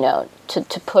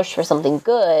 to push for something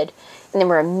good. And then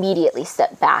we're immediately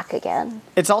stepped back again.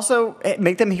 It's also,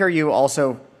 make them hear you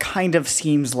also kind of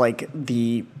seems like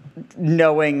the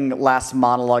knowing last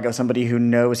monologue of somebody who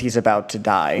knows he's about to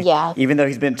die. Yeah. Even though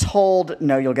he's been told,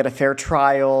 no, you'll get a fair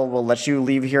trial, we'll let you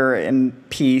leave here in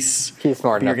peace. He's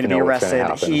smart you're enough to gonna know be what's gonna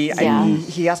arrested. happen.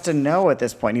 He has to know at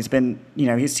this point. He's been,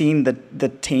 he's seen the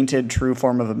tainted true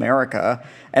form of America.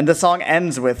 And the song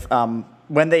ends with,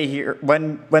 when they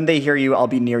hear you, I'll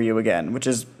be near you again, which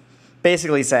is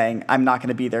basically saying, I'm not going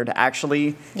to be there to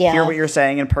actually hear what you're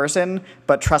saying in person,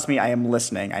 but trust me, I am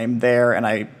listening. I am there, and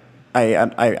I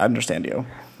understand you.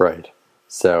 Right.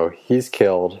 So he's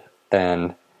killed,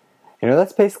 and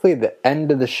that's basically the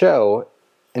end of the show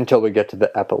until we get to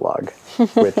the epilogue,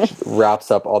 which wraps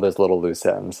up all those little loose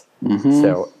ends. Mm-hmm.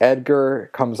 So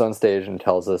Edgar comes on stage and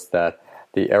tells us that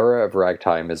the era of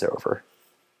ragtime is over.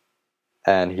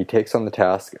 And he takes on the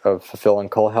task of fulfilling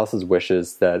Coalhouse's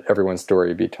wishes that everyone's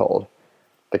story be told.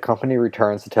 The company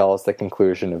returns to tell us the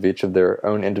conclusion of each of their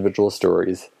own individual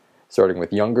stories, starting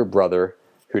with younger brother,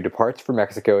 who departs for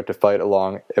Mexico to fight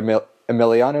along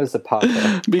Emiliano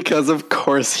Zapata. Because of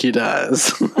course he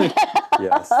does.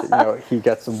 Yes, he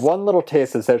gets one little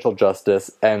taste of social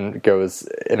justice and goes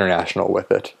international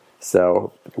with it.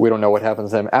 So we don't know what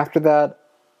happens to him after that.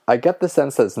 I get the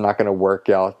sense that it's not going to work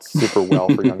out super well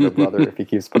for younger brother if he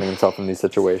keeps putting himself in these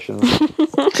situations.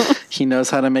 He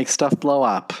knows how to make stuff blow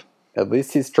up. At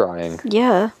least he's trying.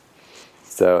 Yeah.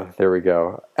 So there we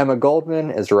go. Emma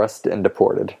Goldman is arrested and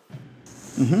deported.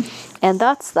 Mm-hmm. And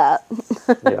that's that.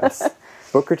 Yes.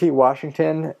 Booker T.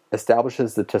 Washington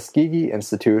establishes the Tuskegee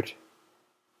Institute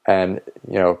and,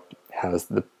 has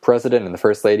the president and the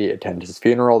first lady attend his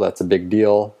funeral. That's a big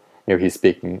deal. He's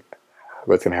speaking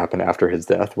what's going to happen after his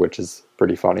death, which is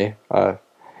pretty funny.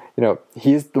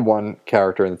 He's the one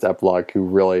character in this epilogue who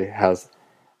really has,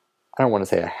 I don't want to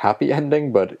say a happy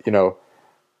ending, but, a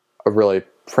really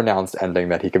pronounced ending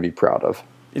that he can be proud of.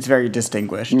 It's very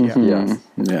distinguished. Mm-hmm. Yes.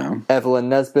 Yeah. Evelyn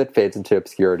Nesbit fades into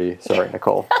obscurity. Sorry,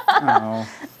 Nicole. Oh.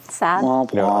 Sad.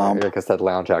 Womp womp. I guess that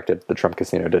lounge act at the Trump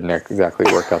Casino didn't exactly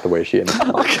work out the way she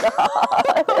intended.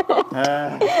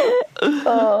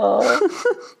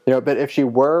 But if she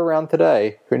were around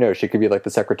today, who knows? She could be like the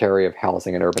Secretary of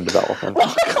Housing and Urban Development.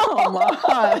 Come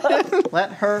on.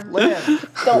 Let her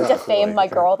live. Don't defame my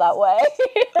girl that way.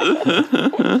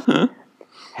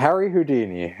 Harry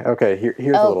Houdini. Okay,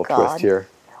 here's a little twist here.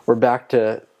 We're back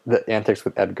to the antics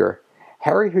with Edgar.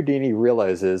 Harry Houdini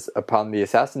realizes, upon the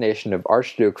assassination of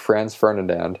Archduke Franz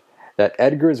Ferdinand, that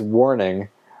Edgar's warning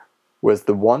was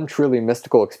the one truly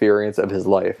mystical experience of his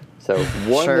life. So,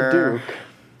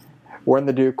 Warn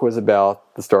the Duke was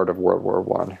about the start of World War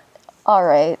I. All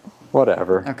right.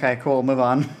 Whatever. Okay, cool. Moving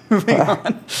on.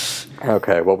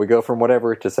 Okay, well, we go from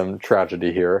whatever to some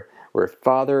tragedy here, where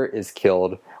father is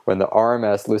killed when the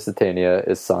RMS Lusitania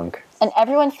is sunk. And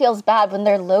everyone feels bad when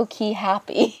they're low-key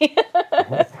happy.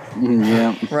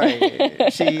 Yeah.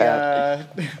 Right. She,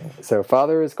 So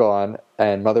father is gone,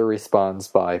 and mother responds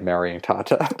by marrying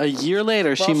Tata. A year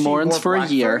later, she mourns wore for a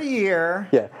black year. For a year.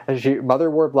 Yeah, and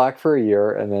mother wore black for a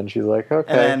year, and then she's like,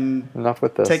 okay, And then enough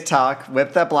with this. TikTok,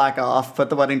 whip that black off, put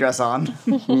the wedding dress on.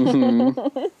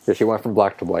 Yeah, she went from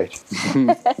black to white.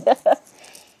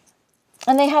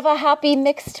 And they have a happy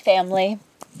mixed family.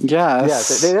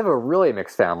 Yes. Yeah, they have a really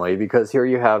mixed family, because here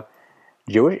you have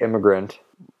Jewish immigrant,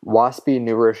 waspy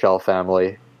New Rochelle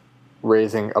family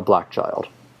raising a black child.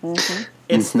 Mm-hmm.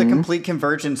 It's the complete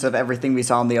convergence of everything we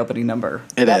saw in the opening number.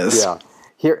 It is. Yeah.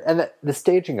 Here, and the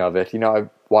staging of it, I've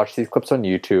watched these clips on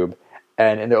YouTube,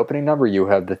 and in the opening number you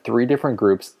have the three different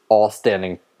groups all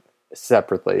standing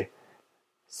separately.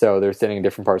 So they're standing in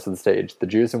different parts of the stage. The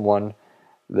Jews in one,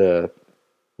 the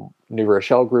New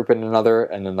Rochelle group in another,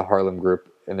 and then the Harlem group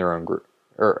in their own group,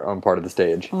 or own part of the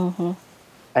stage. Mm-hmm.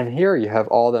 And here you have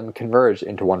all of them converge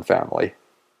into one family.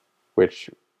 which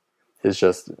is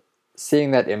just,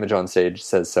 seeing that image on stage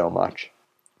says so much.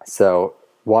 So,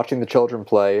 watching the children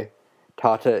play,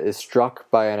 Tata is struck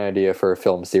by an idea for a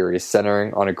film series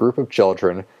centering on a group of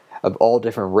children of all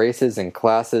different races and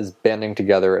classes banding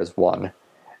together as one.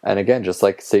 And again, just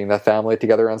like seeing that family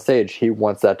together on stage, he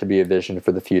wants that to be a vision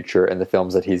for the future and the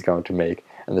films that he's going to make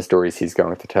and the stories he's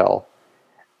going to tell.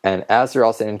 And as they're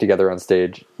all standing together on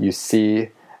stage, you see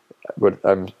what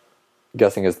I'm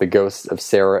guessing is the ghosts of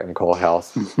Sarah and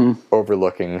Coalhouse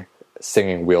overlooking,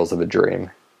 singing Wheels of a Dream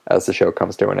as the show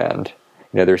comes to an end.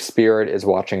 You know, their spirit is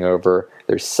watching over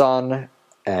their son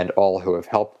and all who have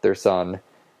helped their son,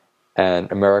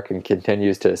 and America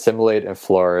continues to assimilate and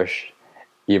flourish,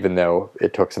 even though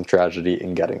it took some tragedy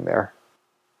in getting there.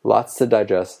 Lots to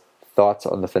digest. Thoughts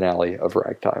on the finale of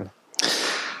Ragtime?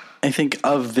 I think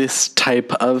of this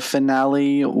type of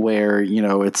finale where, you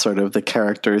know, it's sort of the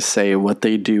characters say what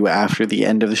they do after the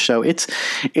end of the show. It's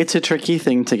a tricky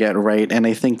thing to get right, and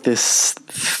I think this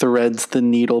threads the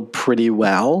needle pretty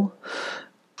well.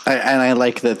 I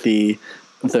like that the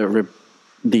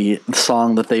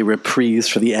song that they reprise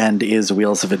for the end is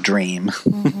Wheels of a Dream.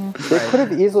 They could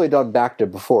have easily done Back to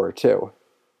Before, too.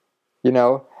 You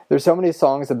know, there's so many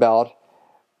songs about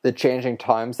the changing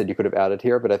times that you could have added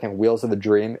here, but I think Wheels of a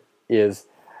Dream is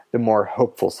the more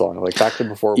hopeful song. Like Back to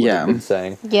Before would have been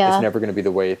saying, it's never going to be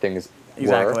the way things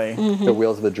were. The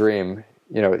Wheels of a Dream,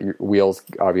 you know, your wheels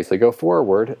obviously go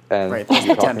forward, and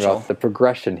you're talking about the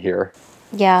progression here.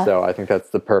 Yeah. So I think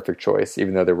that's the perfect choice,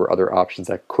 even though there were other options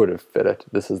that could have fit it.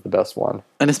 This is the best one.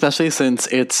 And especially since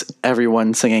it's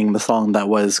everyone singing the song that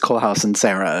was Coalhouse and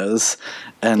Sarah's.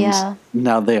 And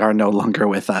now they are no longer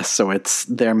with us, so it's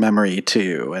their memory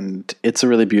too. And it's a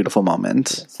really beautiful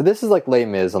moment. So this is like Les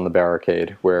Mis on the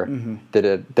barricade, where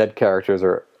the dead characters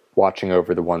are watching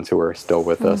over the ones who are still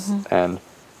with us. And,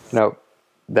 you know,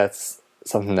 that's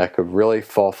something that could really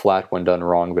fall flat when done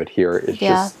wrong, but here it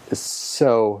just is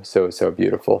so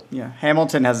beautiful. Yeah,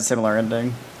 Hamilton has a similar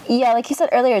ending. Yeah, like you said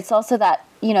earlier, it's also that,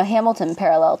 you know, Hamilton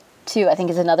parallel too, I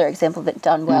think, is another example of it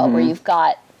done well, where you've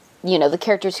got, you know, the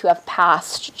characters who have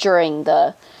passed during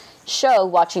the show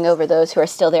watching over those who are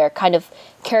still there, kind of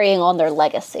carrying on their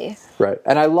legacy. Right,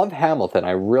 and I love Hamilton,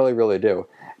 I really, really do.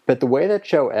 But the way that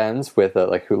show ends with,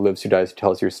 like, Who Lives, Who Dies, Who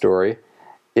Tells Your Story,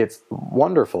 it's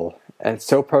wonderful. And it's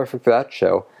so perfect for that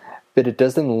show, but it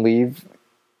doesn't leave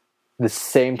the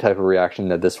same type of reaction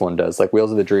that this one does. Like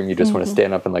Wheels of the Dream, you just want to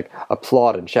stand up and like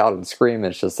applaud and shout and scream, and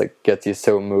it's just like gets you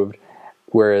so moved.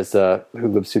 Whereas Who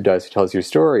Lives, Who Dies, Who Tells Your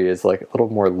Story is like a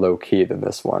little more low key than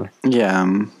this one.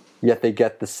 Yeah. Yet they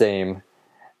get at the same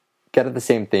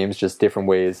themes, just different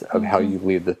ways of how you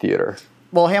leave the theater.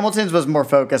 Well, Hamilton's was more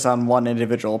focused on one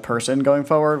individual person going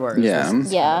forward, whereas this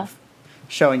is kind of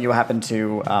showing you what happened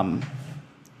to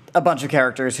a bunch of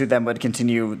characters who then would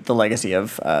continue the legacy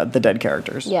of the dead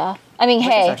characters. Yeah. I mean,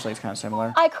 hey. Actually, it's kind of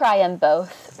similar. I cry in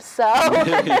both, so.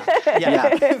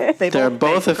 They're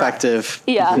both effective.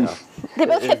 Yeah. They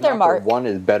both hit their mark. One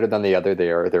is better than the other. They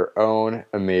are their own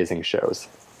amazing shows.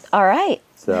 All right.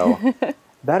 So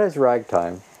that is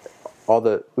Ragtime. All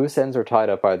the loose ends are tied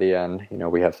up by the end. You know,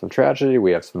 we have some tragedy,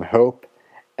 we have some hope,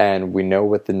 and we know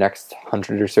what the next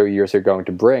 100 or so years are going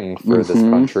to bring for this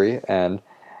country. And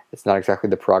it's not exactly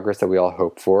the progress that we all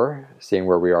hope for, seeing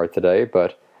where we are today,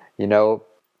 but, you know,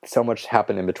 so much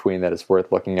happened in between that it's worth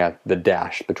looking at the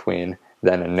dash between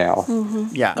then and now.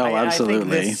 Yeah. Oh,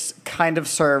 absolutely. I think this kind of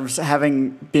serves,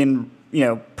 having been, you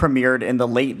know, premiered in the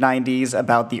late 90s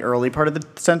about the early part of the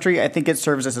century, I think it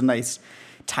serves as a nice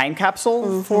time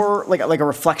capsule for, like a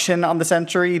reflection on the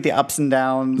century, the ups and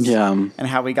downs, and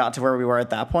how we got to where we were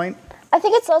at that point. I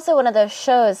think it's also one of those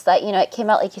shows that, you know, it came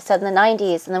out, like you said, in the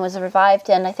 90s and then was revived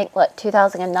in, I think,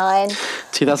 2009?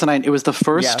 2009. It was the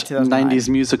first 90s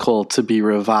musical to be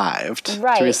revived,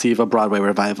 to receive a Broadway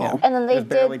revival. Yeah. And then they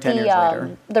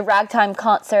did the Ragtime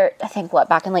concert, I think,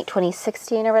 back in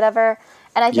 2016 or whatever.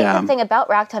 And I think the thing about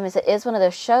Ragtime is it is one of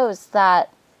those shows that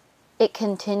it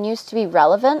continues to be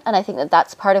relevant, and I think that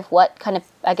that's part of what kind of,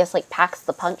 I guess, packs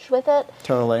the punch with it.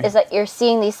 Totally. Is that you're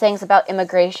seeing these things about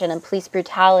immigration and police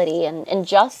brutality and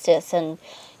injustice and,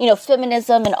 you know,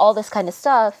 feminism and all this kind of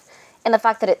stuff, and the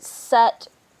fact that it's set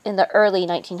in the early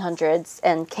 1900s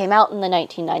and came out in the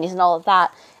 1990s and all of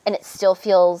that, and it still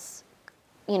feels,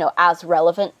 you know, as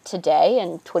relevant today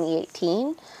in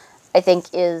 2018, I think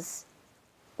is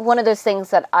one of those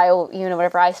things that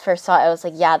whenever I first saw it, I was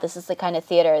like, yeah, this is the kind of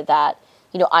theater that,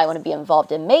 you know, I want to be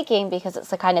involved in making, because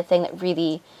it's the kind of thing that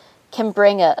really can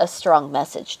bring a strong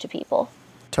message to people.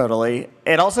 Totally.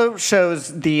 It also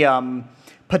shows the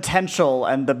potential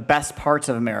and the best parts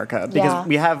of America, because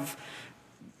we have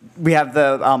we have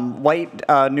the white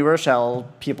New Rochelle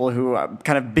people who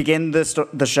kind of begin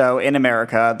the show in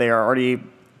America. They are already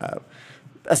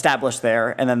established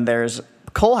there. And then there's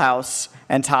Coalhouse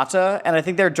and Tata. And I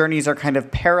think their journeys are kind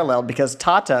of parallel because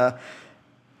Tata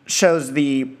shows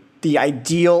the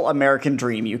ideal American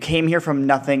dream. You came here from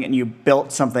nothing and you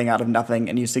built something out of nothing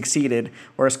and you succeeded.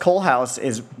 Whereas Coalhouse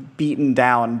is beaten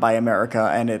down by America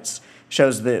and it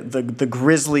shows the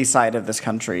grisly side of this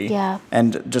country. Yeah.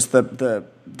 And just the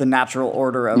natural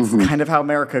order of kind of how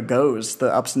America goes,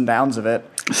 the ups and downs of it.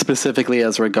 Specifically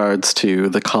as regards to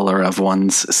the color of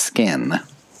one's skin.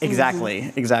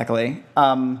 Exactly.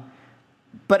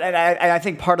 But I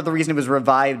think part of the reason it was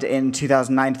revived in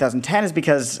 2009, 2010 is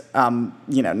because,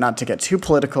 not to get too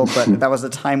political, but that was a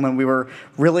time when we were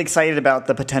really excited about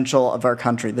the potential of our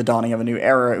country, the dawning of a new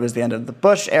era. It was the end of the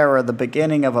Bush era, the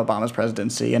beginning of Obama's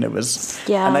presidency, and it was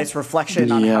a nice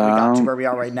reflection on how we got to where we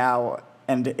are right now.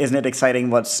 And isn't it exciting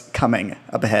what's coming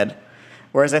up ahead?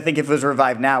 Whereas I think if it was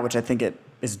revived now, which I think it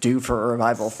is due for a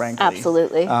revival, frankly.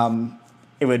 Absolutely.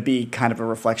 It would be kind of a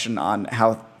reflection on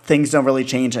how things don't really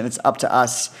change, and it's up to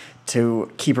us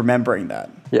to keep remembering that.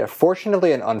 Yeah,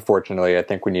 fortunately and unfortunately, I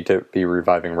think we need to be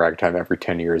reviving Ragtime every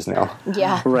 10 years now.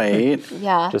 Yeah. Right?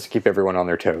 Yeah. Just to keep everyone on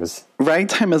their toes.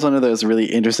 Ragtime is one of those really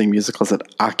interesting musicals that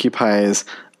occupies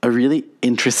a really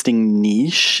interesting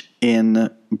niche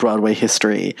in Broadway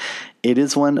history. It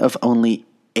is one of only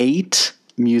 8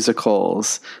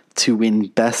 musicals to win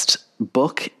Best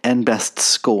Book and Best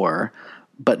Score,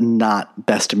 but not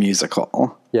Best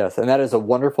Musical. Yes, and that is a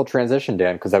wonderful transition,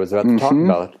 Dan, because I was about to talk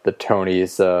about the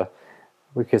Tonys,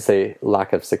 we could say,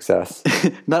 lack of success.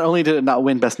 Not only did it not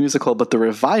win Best Musical, but the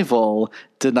revival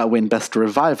did not win Best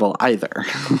Revival either.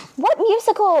 What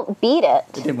musical beat it?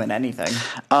 It didn't win anything.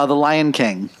 The Lion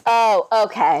King. Oh,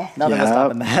 okay. None of us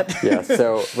stopping that. Yeah,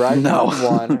 so Ragtime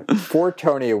won 4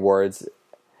 Tony Awards in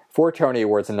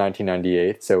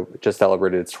 1998, so it just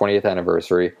celebrated its 20th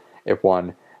anniversary. It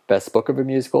won Best Book of a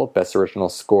Musical, Best Original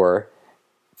Score,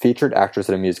 Featured Actress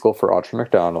in a Musical for Audra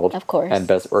McDonald, of course, and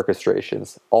Best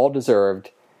Orchestrations. All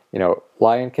deserved.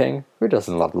 Lion King. Who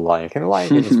doesn't love the Lion King? The Lion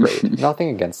King is great. Nothing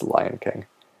against the Lion King,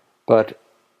 but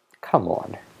come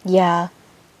on. Yeah.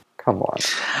 Come on.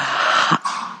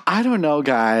 I don't know,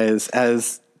 guys.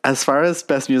 As far as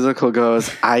Best Musical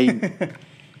goes, I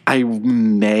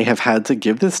may have had to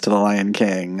give this to The Lion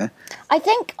King. I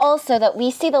think also that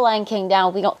we see The Lion King now,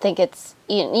 we don't think it's,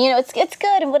 it's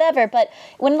good and whatever, but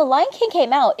when The Lion King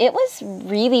came out, it was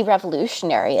really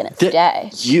revolutionary in its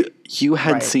day. You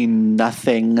had seen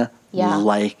nothing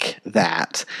like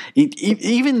that.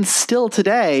 Even still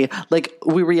today, like,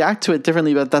 we react to it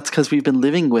differently, but that's because we've been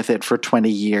living with it for 20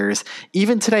 years.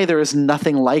 Even today, there is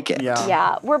nothing like it.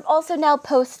 Yeah. We're also now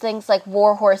post things like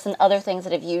Warhorse and other things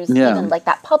that have used even like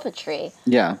that puppetry.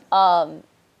 Yeah.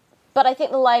 But I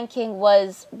think The Lion King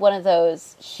was one of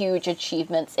those huge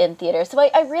achievements in theater. So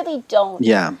I really don't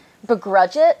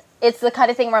begrudge it. It's the kind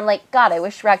of thing where I'm like, God, I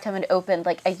wish Ragtime had opened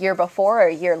like a year before or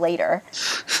a year later,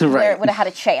 where it would have had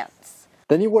a chance.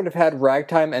 Then you would have had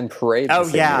Ragtime and Parade.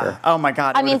 Year. Oh my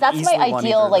God! I mean, that's my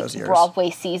ideal like Broadway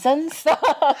season. So.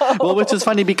 Well, which is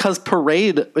funny because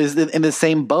Parade is in the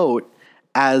same boat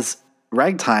as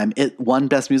Ragtime. It won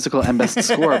Best Musical and Best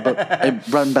Score, but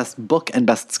it won Best Book and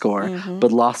Best Score,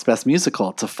 but lost Best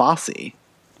Musical to Fosse.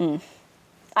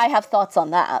 I have thoughts on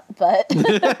that, but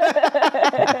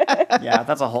yeah,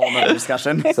 that's a whole other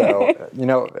discussion. So,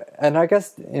 and I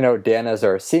guess, Dan, as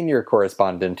our senior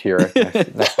correspondent here at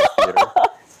Next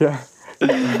Theater.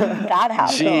 That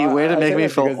happened. Gee, way to make me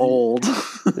feel old.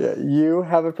 You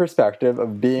have a perspective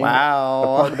of being a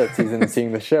part of that season and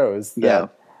seeing the shows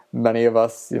that many of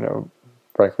us,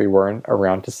 frankly, weren't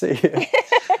around to see.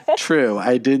 True.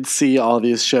 I did see all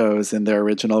these shows in their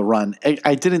original run.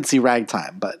 I didn't see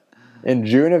Ragtime, but... In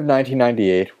June of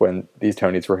 1998, when these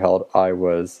Tonys were held, I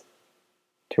was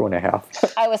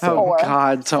 2.5. I was 4. Oh,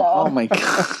 God. Oh, my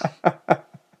God.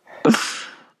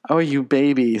 Oh, you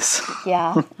babies.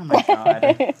 Yeah. Oh, my God.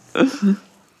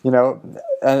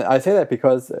 And I say that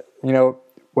because,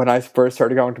 when I first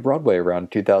started going to Broadway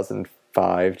around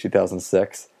 2005,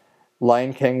 2006,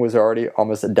 Lion King was already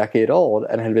almost a decade old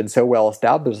and had been so well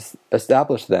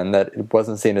established then that it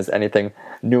wasn't seen as anything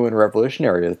new and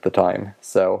revolutionary at the time.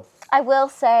 So... I will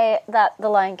say that The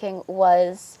Lion King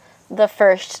was the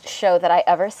first show that I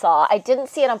ever saw. I didn't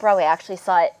see it on Broadway. I actually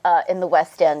saw it in the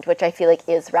West End, which I feel like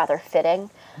is rather fitting.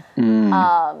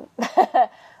 But,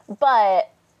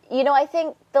 I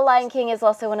think The Lion King is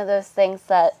also one of those things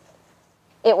that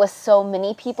it was so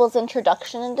many people's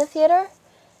introduction into theater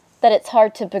that it's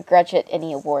hard to begrudge it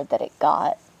any award that it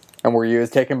got. And were you as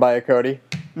taken by it, Cody?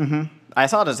 I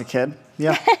saw it as a kid.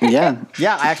 Yeah. Yeah.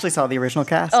 Yeah, I actually saw the original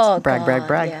cast. Oh, brag, brag, God,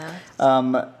 brag.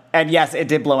 yeah. And yes, it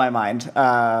did blow my mind.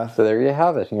 So there you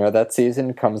have it. That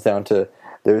season comes down to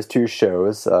those two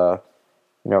shows.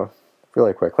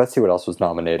 Really quick, let's see what else was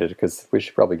nominated, because we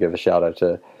should probably give a shout out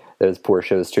to those poor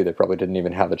shows too that probably didn't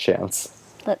even have a chance.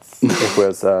 Let's see. It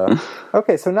was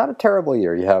okay, so not a terrible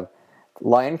year. You have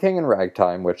Lion King and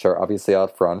Ragtime, which are obviously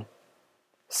out front.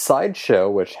 Sideshow,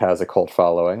 which has a cult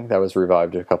following, that was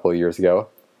revived a couple of years ago.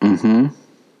 Mm-hmm.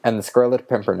 And The Scarlet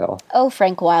Pimpernel. Oh,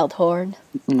 Frank Wildhorn.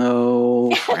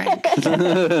 No, Frank.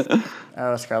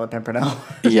 Oh, Scarlet Pimpernel.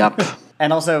 Yep.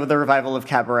 And also, the revival of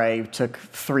Cabaret took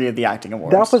 3 of the acting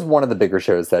awards. That was one of the bigger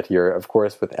shows that year, of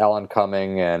course, with Alan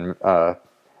Cumming and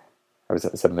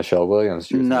is it Michelle Williams?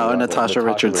 She was No, in the Natasha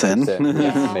Richardson.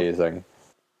 It's amazing.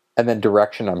 And then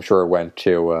direction, I'm sure, went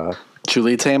to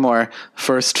Julie Taymor,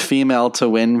 first female to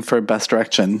win for Best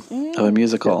Direction of a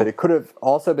musical. but it could have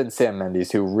also been Sam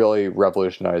Mendes, who really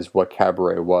revolutionized what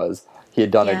Cabaret was. He had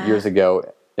done it years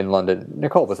ago in London.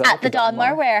 Nicole, was that At the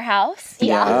Donmar Warehouse.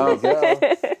 Yeah. There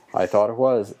you go. I thought it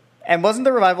was. And wasn't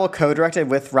the revival co-directed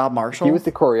with Rob Marshall? He was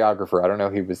the choreographer. I don't know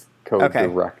if he was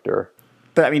co-director.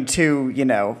 But I mean, 2,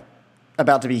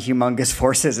 about to be humongous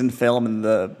forces in film in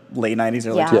the late 90s,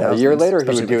 early 2000s. Yeah, a year later, he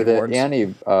especially would do with the awards.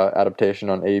 Annie adaptation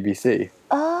on ABC.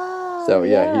 Oh, So,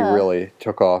 he really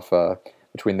took off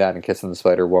between that and Kissing the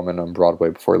Spider Woman on Broadway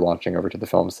before launching over to the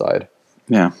film side.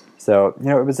 Yeah. So,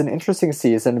 it was an interesting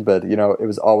season, but, it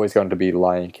was always going to be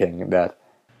Lion King that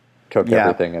took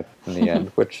everything in the end,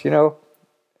 which,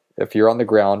 if you're on the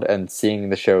ground and seeing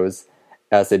the shows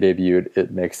as they debuted,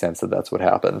 it makes sense that that's what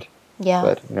happened. Yeah.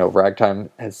 But, Ragtime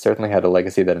has certainly had a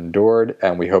legacy that endured,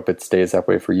 and we hope it stays that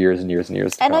way for years and years and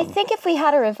years to come. And I think if we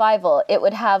had a revival, it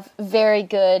would have very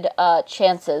good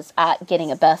chances at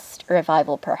getting a best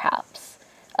revival, perhaps.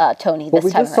 Tony, Well, this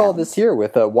we time just saw around. this year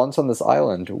with Once on This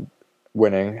Island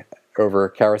winning over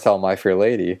Carousel My Fair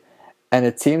Lady, and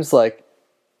it seems like,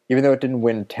 even though it didn't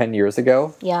win 10 years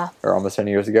ago, Yeah. or almost 10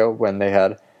 years ago, when they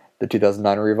had the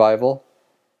 2009 revival,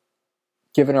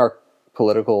 given our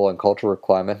political and cultural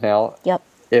climate now, Yep.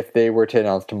 if they were to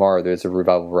announce tomorrow there's a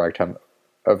revival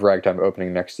of Ragtime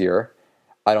opening next year,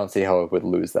 I don't see how it would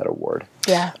lose that award.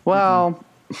 Yeah. Well,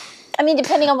 I mean,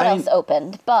 depending on what else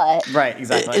opened, but Right,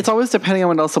 exactly. it's always depending on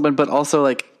what else opened, but also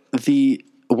like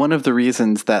one of the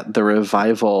reasons that the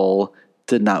revival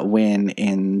did not win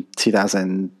in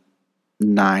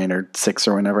 2009 or 6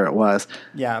 or whenever it was.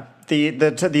 Yeah.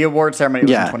 The award ceremony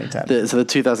was in 2010. So the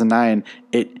 2009,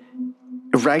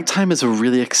 Ragtime is a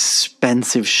really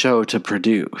expensive show to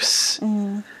produce.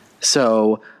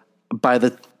 So by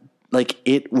the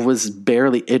it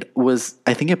was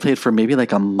I think it played for maybe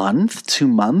like a month, 2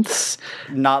 months.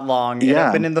 Not long. It Yeah.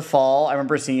 opened in the fall. I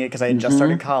remember seeing it because I had just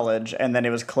started college, and then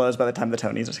it was closed by the time the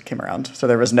Tonys came around. So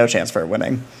there was no chance for it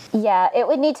winning. yeah, it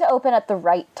would need to open at the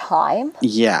right time.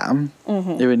 Yeah.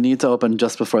 It would need to open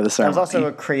just before the It ceremony. was also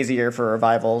a crazy year for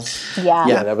revivals. Yeah.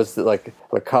 Yeah, that was like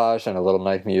Lacage and A Little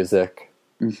Night Music.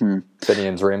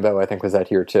 Finian's Rainbow, I think, was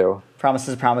that year too.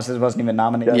 Promises wasn't even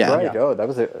nominated. That's Yeah. right. Oh, that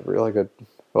was a really good.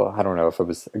 Well, I don't know if it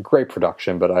was a great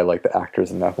production, but I like the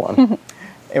actors in that one.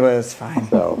 It was fine.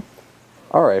 So,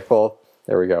 all right. Well,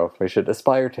 there we go. We should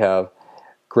aspire to have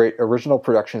great original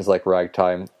productions like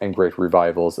Ragtime and great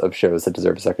revivals of shows that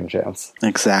deserve a second chance.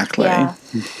 Exactly. Yeah.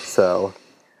 So,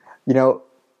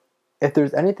 if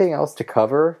there's anything else to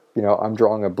cover, I'm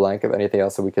drawing a blank of anything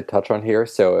else that we could touch on here.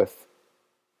 So if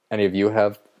any of you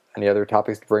have any other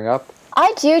topics to bring up?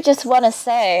 I do just want to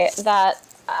say that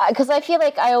because I feel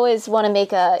like I always want to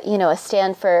make a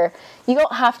stand for, you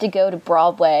don't have to go to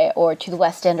Broadway or to the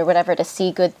West End or whatever to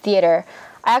see good theater.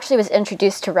 I actually was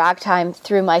introduced to Ragtime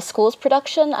through my school's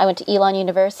production. I went to Elon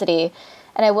University,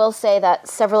 and I will say that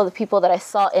several of the people that I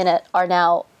saw in it are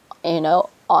now,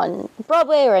 on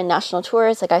Broadway or in national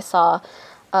tours. Like I saw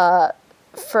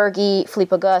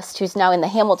Philippe Auguste, who's now in the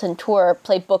Hamilton tour,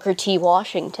 play Booker T.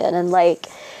 Washington, and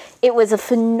it was a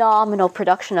phenomenal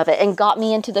production of it and got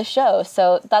me into the show.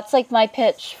 So that's my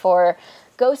pitch for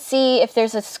go see if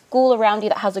there's a school around you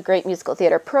that has a great musical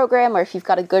theater program, or if you've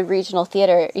got a good regional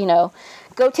theater,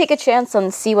 go take a chance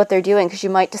and see what they're doing, because you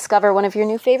might discover one of your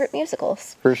new favorite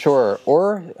musicals. For sure.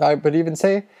 Or I would even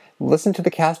say, listen to the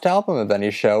cast album of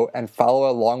any show and follow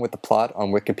along with the plot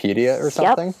on Wikipedia or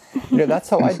something. That's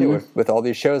how I do it with all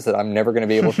these shows that I'm never going to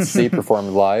be able to see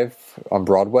performed live on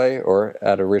Broadway or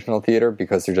at a regional theater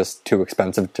because they're just too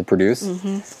expensive to produce.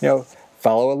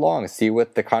 Follow along, see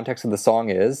what the context of the song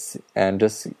is, and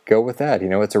just go with that.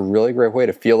 It's a really great way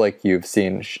to feel like you've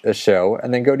seen a show,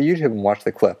 and then go to YouTube and watch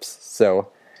the clips. So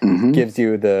it gives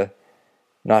you the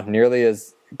not nearly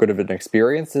as good of an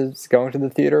experience as going to the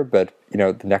theater, but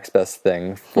the next best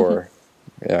thing for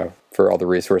for all the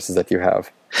resources that you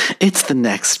have. It's the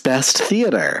next best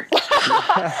theater.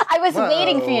 I was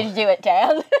waiting for you to do it,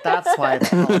 Dan. That's why it's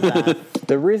called that.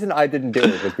 The reason I didn't do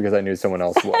it was because I knew someone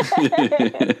else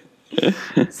would.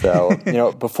 So,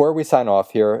 before we sign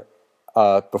off here,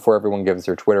 before everyone gives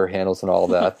their Twitter handles and all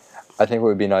that, I think it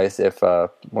would be nice if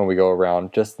when we go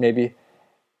around, just like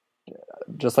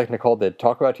Nicole did,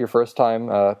 talk about your first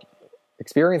time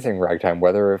experiencing ragtime,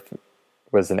 whether it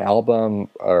was an album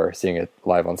or seeing it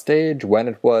live on stage, when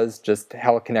it was, just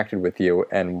how it connected with you,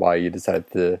 and why you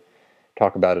decided to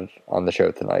talk about it on the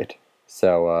show tonight.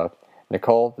 So,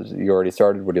 Nicole, you already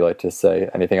started. Would you like to say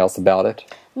anything else about it?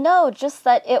 No, just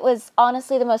that it was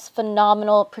honestly the most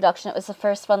phenomenal production. It was the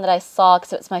first one that I saw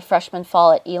because it was my freshman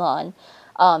fall at Elon,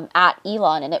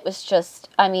 and it was just,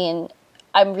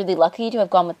 I'm really lucky to have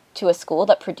gone to a school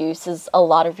that produces a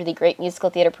lot of really great musical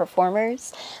theater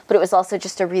performers, but it was also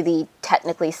just a really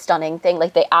technically stunning thing.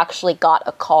 Like, they actually got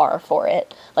a car for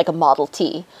it, like a Model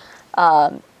T.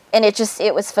 And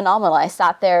it was phenomenal. I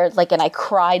sat there, and I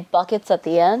cried buckets at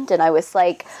the end, and I was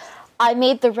like, I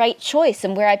made the right choice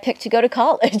in where I picked to go to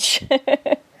college.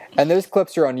 And those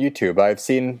clips are on YouTube. I've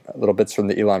seen little bits from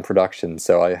the Elon production,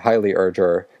 so I highly urge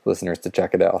our listeners to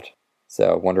check it out.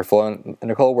 So, wonderful. And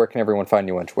Nicole, where can everyone find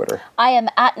you on Twitter? I am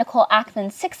at Nicole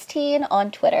Ackman16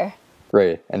 on Twitter.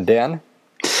 Great. And Dan?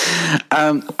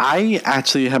 I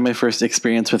actually had my first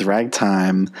experience with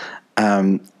ragtime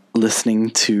listening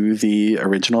to the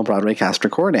original Broadway cast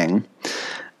recording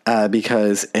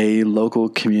because a local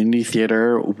community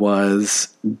theater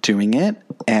was doing it,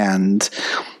 and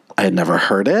I had never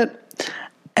heard it.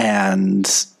 And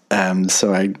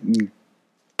so I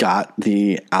got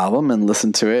the album and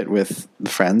listened to it with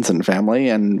friends and family,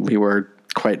 and we were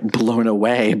quite blown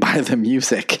away by the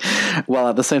music, while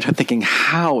at the same time thinking,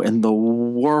 how in the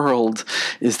world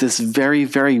is this very,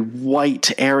 very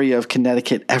white area of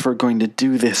Connecticut ever going to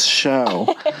do this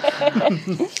show?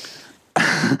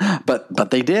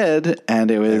 But they did, and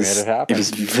they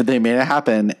made it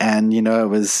happen, and it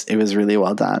was really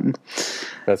well done.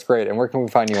 That's great. And where can we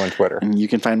find you on Twitter? And you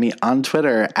can find me on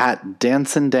Twitter at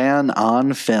Dancin' Dan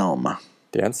on Film.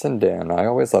 Dancin' Dan. I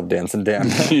always love Dancin'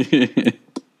 Dan.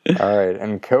 All right.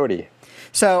 And Cody?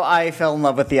 So I fell in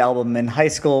love with the album in high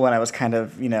school when I was kind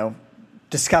of,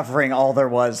 discovering all there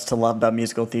was to love about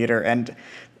musical theater. And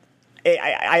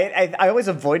I always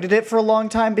avoided it for a long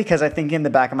time because I think in the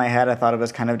back of my head I thought it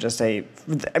was kind of just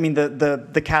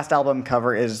the cast album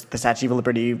cover is the Statue of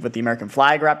Liberty with the American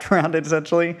flag wrapped around it,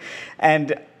 essentially.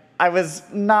 And I was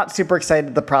not super excited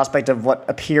at the prospect of what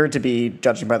appeared to be,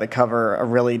 judging by the cover, a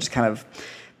really just kind of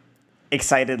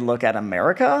excited look at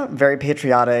America, very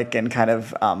patriotic and kind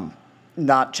of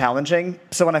not challenging.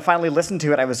 So when I finally listened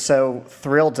to it, I was so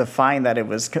thrilled to find that it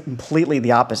was completely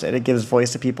the opposite. It gives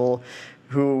voice to people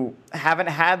who haven't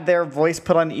had their voice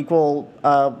put on equal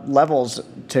levels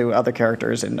to other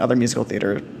characters in other musical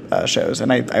theater shows,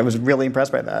 and I was really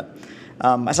impressed by that.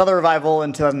 I saw the revival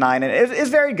in 2009, and it's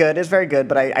very good. It's very good,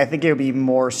 but I think it would be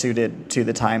more suited to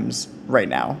the times right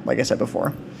now, like I said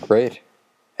before. Great.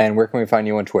 And where can we find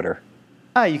you on Twitter?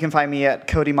 You can find me at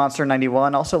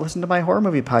CodyMonster91. Also, listen to my horror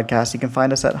movie podcast. You can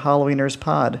find us at Halloweeners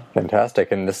Pod.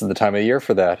 Fantastic. And this is the time of year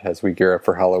for that as we gear up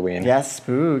for Halloween. Yes,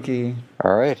 spooky.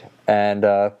 All right.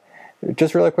 And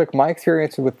just really quick, my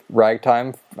experience with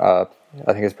Ragtime, I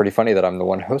think it's pretty funny that I'm the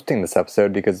one hosting this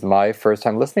episode because my first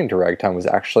time listening to Ragtime was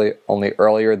actually only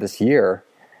earlier this year.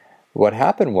 What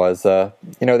happened was,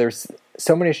 there's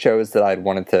so many shows that I'd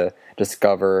wanted to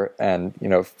discover and,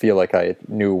 feel like I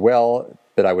knew well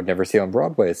that I would never see on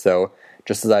Broadway. So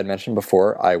just as I had mentioned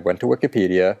before, I went to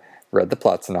Wikipedia, read the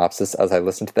plot synopsis as I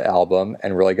listened to the album,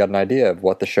 and really got an idea of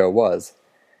what the show was.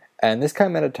 And this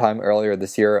came at a time earlier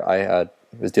this year I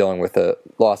was dealing with a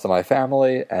loss of my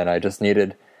family, and I just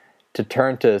needed to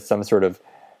turn to some sort of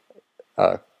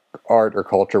art or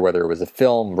culture, whether it was a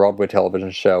film, Broadway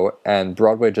television show, and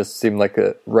Broadway just seemed like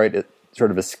a right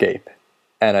sort of escape.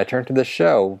 And I turned to this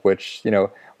show, which,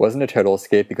 wasn't a total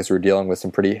escape because we were dealing with some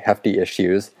pretty hefty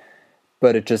issues,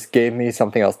 but it just gave me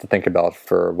something else to think about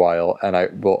for a while, and I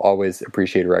will always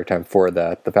appreciate Ragtime for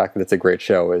that. The fact that it's a great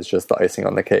show is just the icing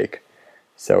on the cake.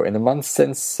 So in the months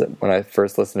since when I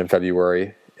first listened in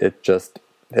February, it just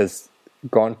has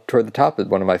gone toward the top as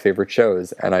one of my favorite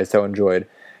shows, and I so enjoyed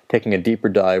taking a deeper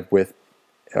dive with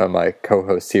my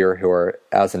co-hosts here who are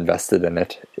as invested in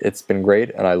it. It's been great,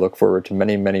 and I look forward to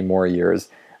many, many more years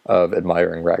of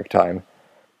admiring Ragtime.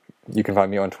 You can find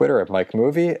me on Twitter at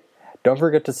MikeMovie. Don't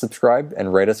forget to subscribe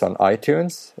and rate us on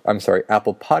iTunes. I'm sorry,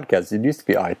 Apple Podcasts. It used to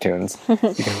be iTunes.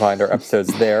 You can find our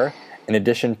episodes there. in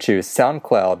addition to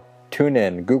SoundCloud,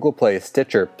 TuneIn, Google Play,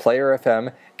 Stitcher, Player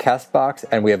FM, CastBox,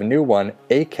 and we have a new one,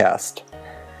 Acast.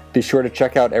 Be sure to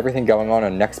check out everything going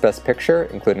on Next Best Picture,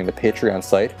 including the Patreon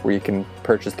site, where you can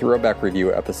purchase throwback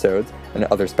review episodes and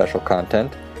other special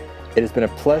content. It has been a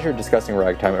pleasure discussing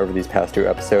Ragtime over these past 2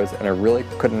 episodes, and it really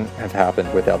couldn't have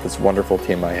happened without this wonderful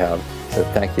team I have, so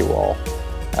thank you all.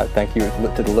 Thank you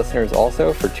to the listeners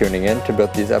also for tuning in to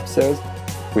both these episodes.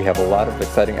 We have a lot of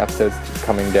exciting episodes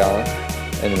coming down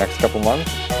in the next couple months,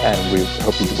 and we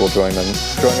hope you will join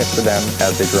us for them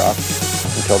as they drop.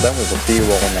 Until then, we will see you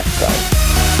all next time.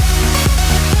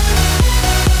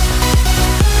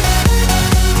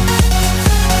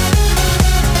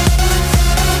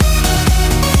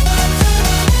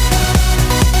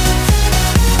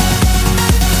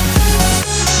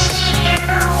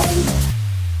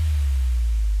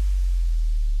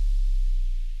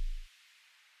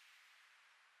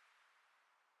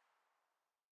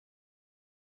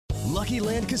 Lucky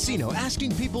Land Casino,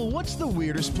 asking people, what's the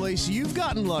weirdest place you've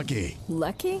gotten lucky?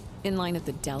 Lucky? In line at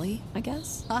the deli, I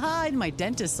guess? Aha, in my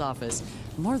dentist's office.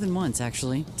 More than once,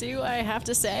 actually. Do I have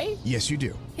to say? Yes, you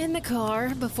do. In the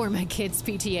car before my kids'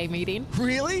 PTA meeting.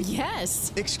 Really?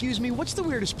 Yes. Excuse me, what's the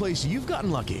weirdest place you've gotten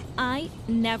lucky? I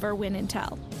never win and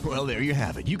tell. Well, there you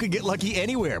have it. You can get lucky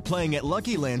anywhere, playing at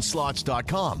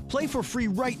LuckyLandSlots.com. Play for free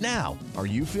right now. Are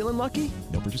you feeling lucky?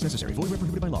 No purchase necessary. Void where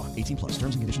prohibited by law. 18+.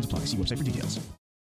 Terms and conditions apply. See website for details.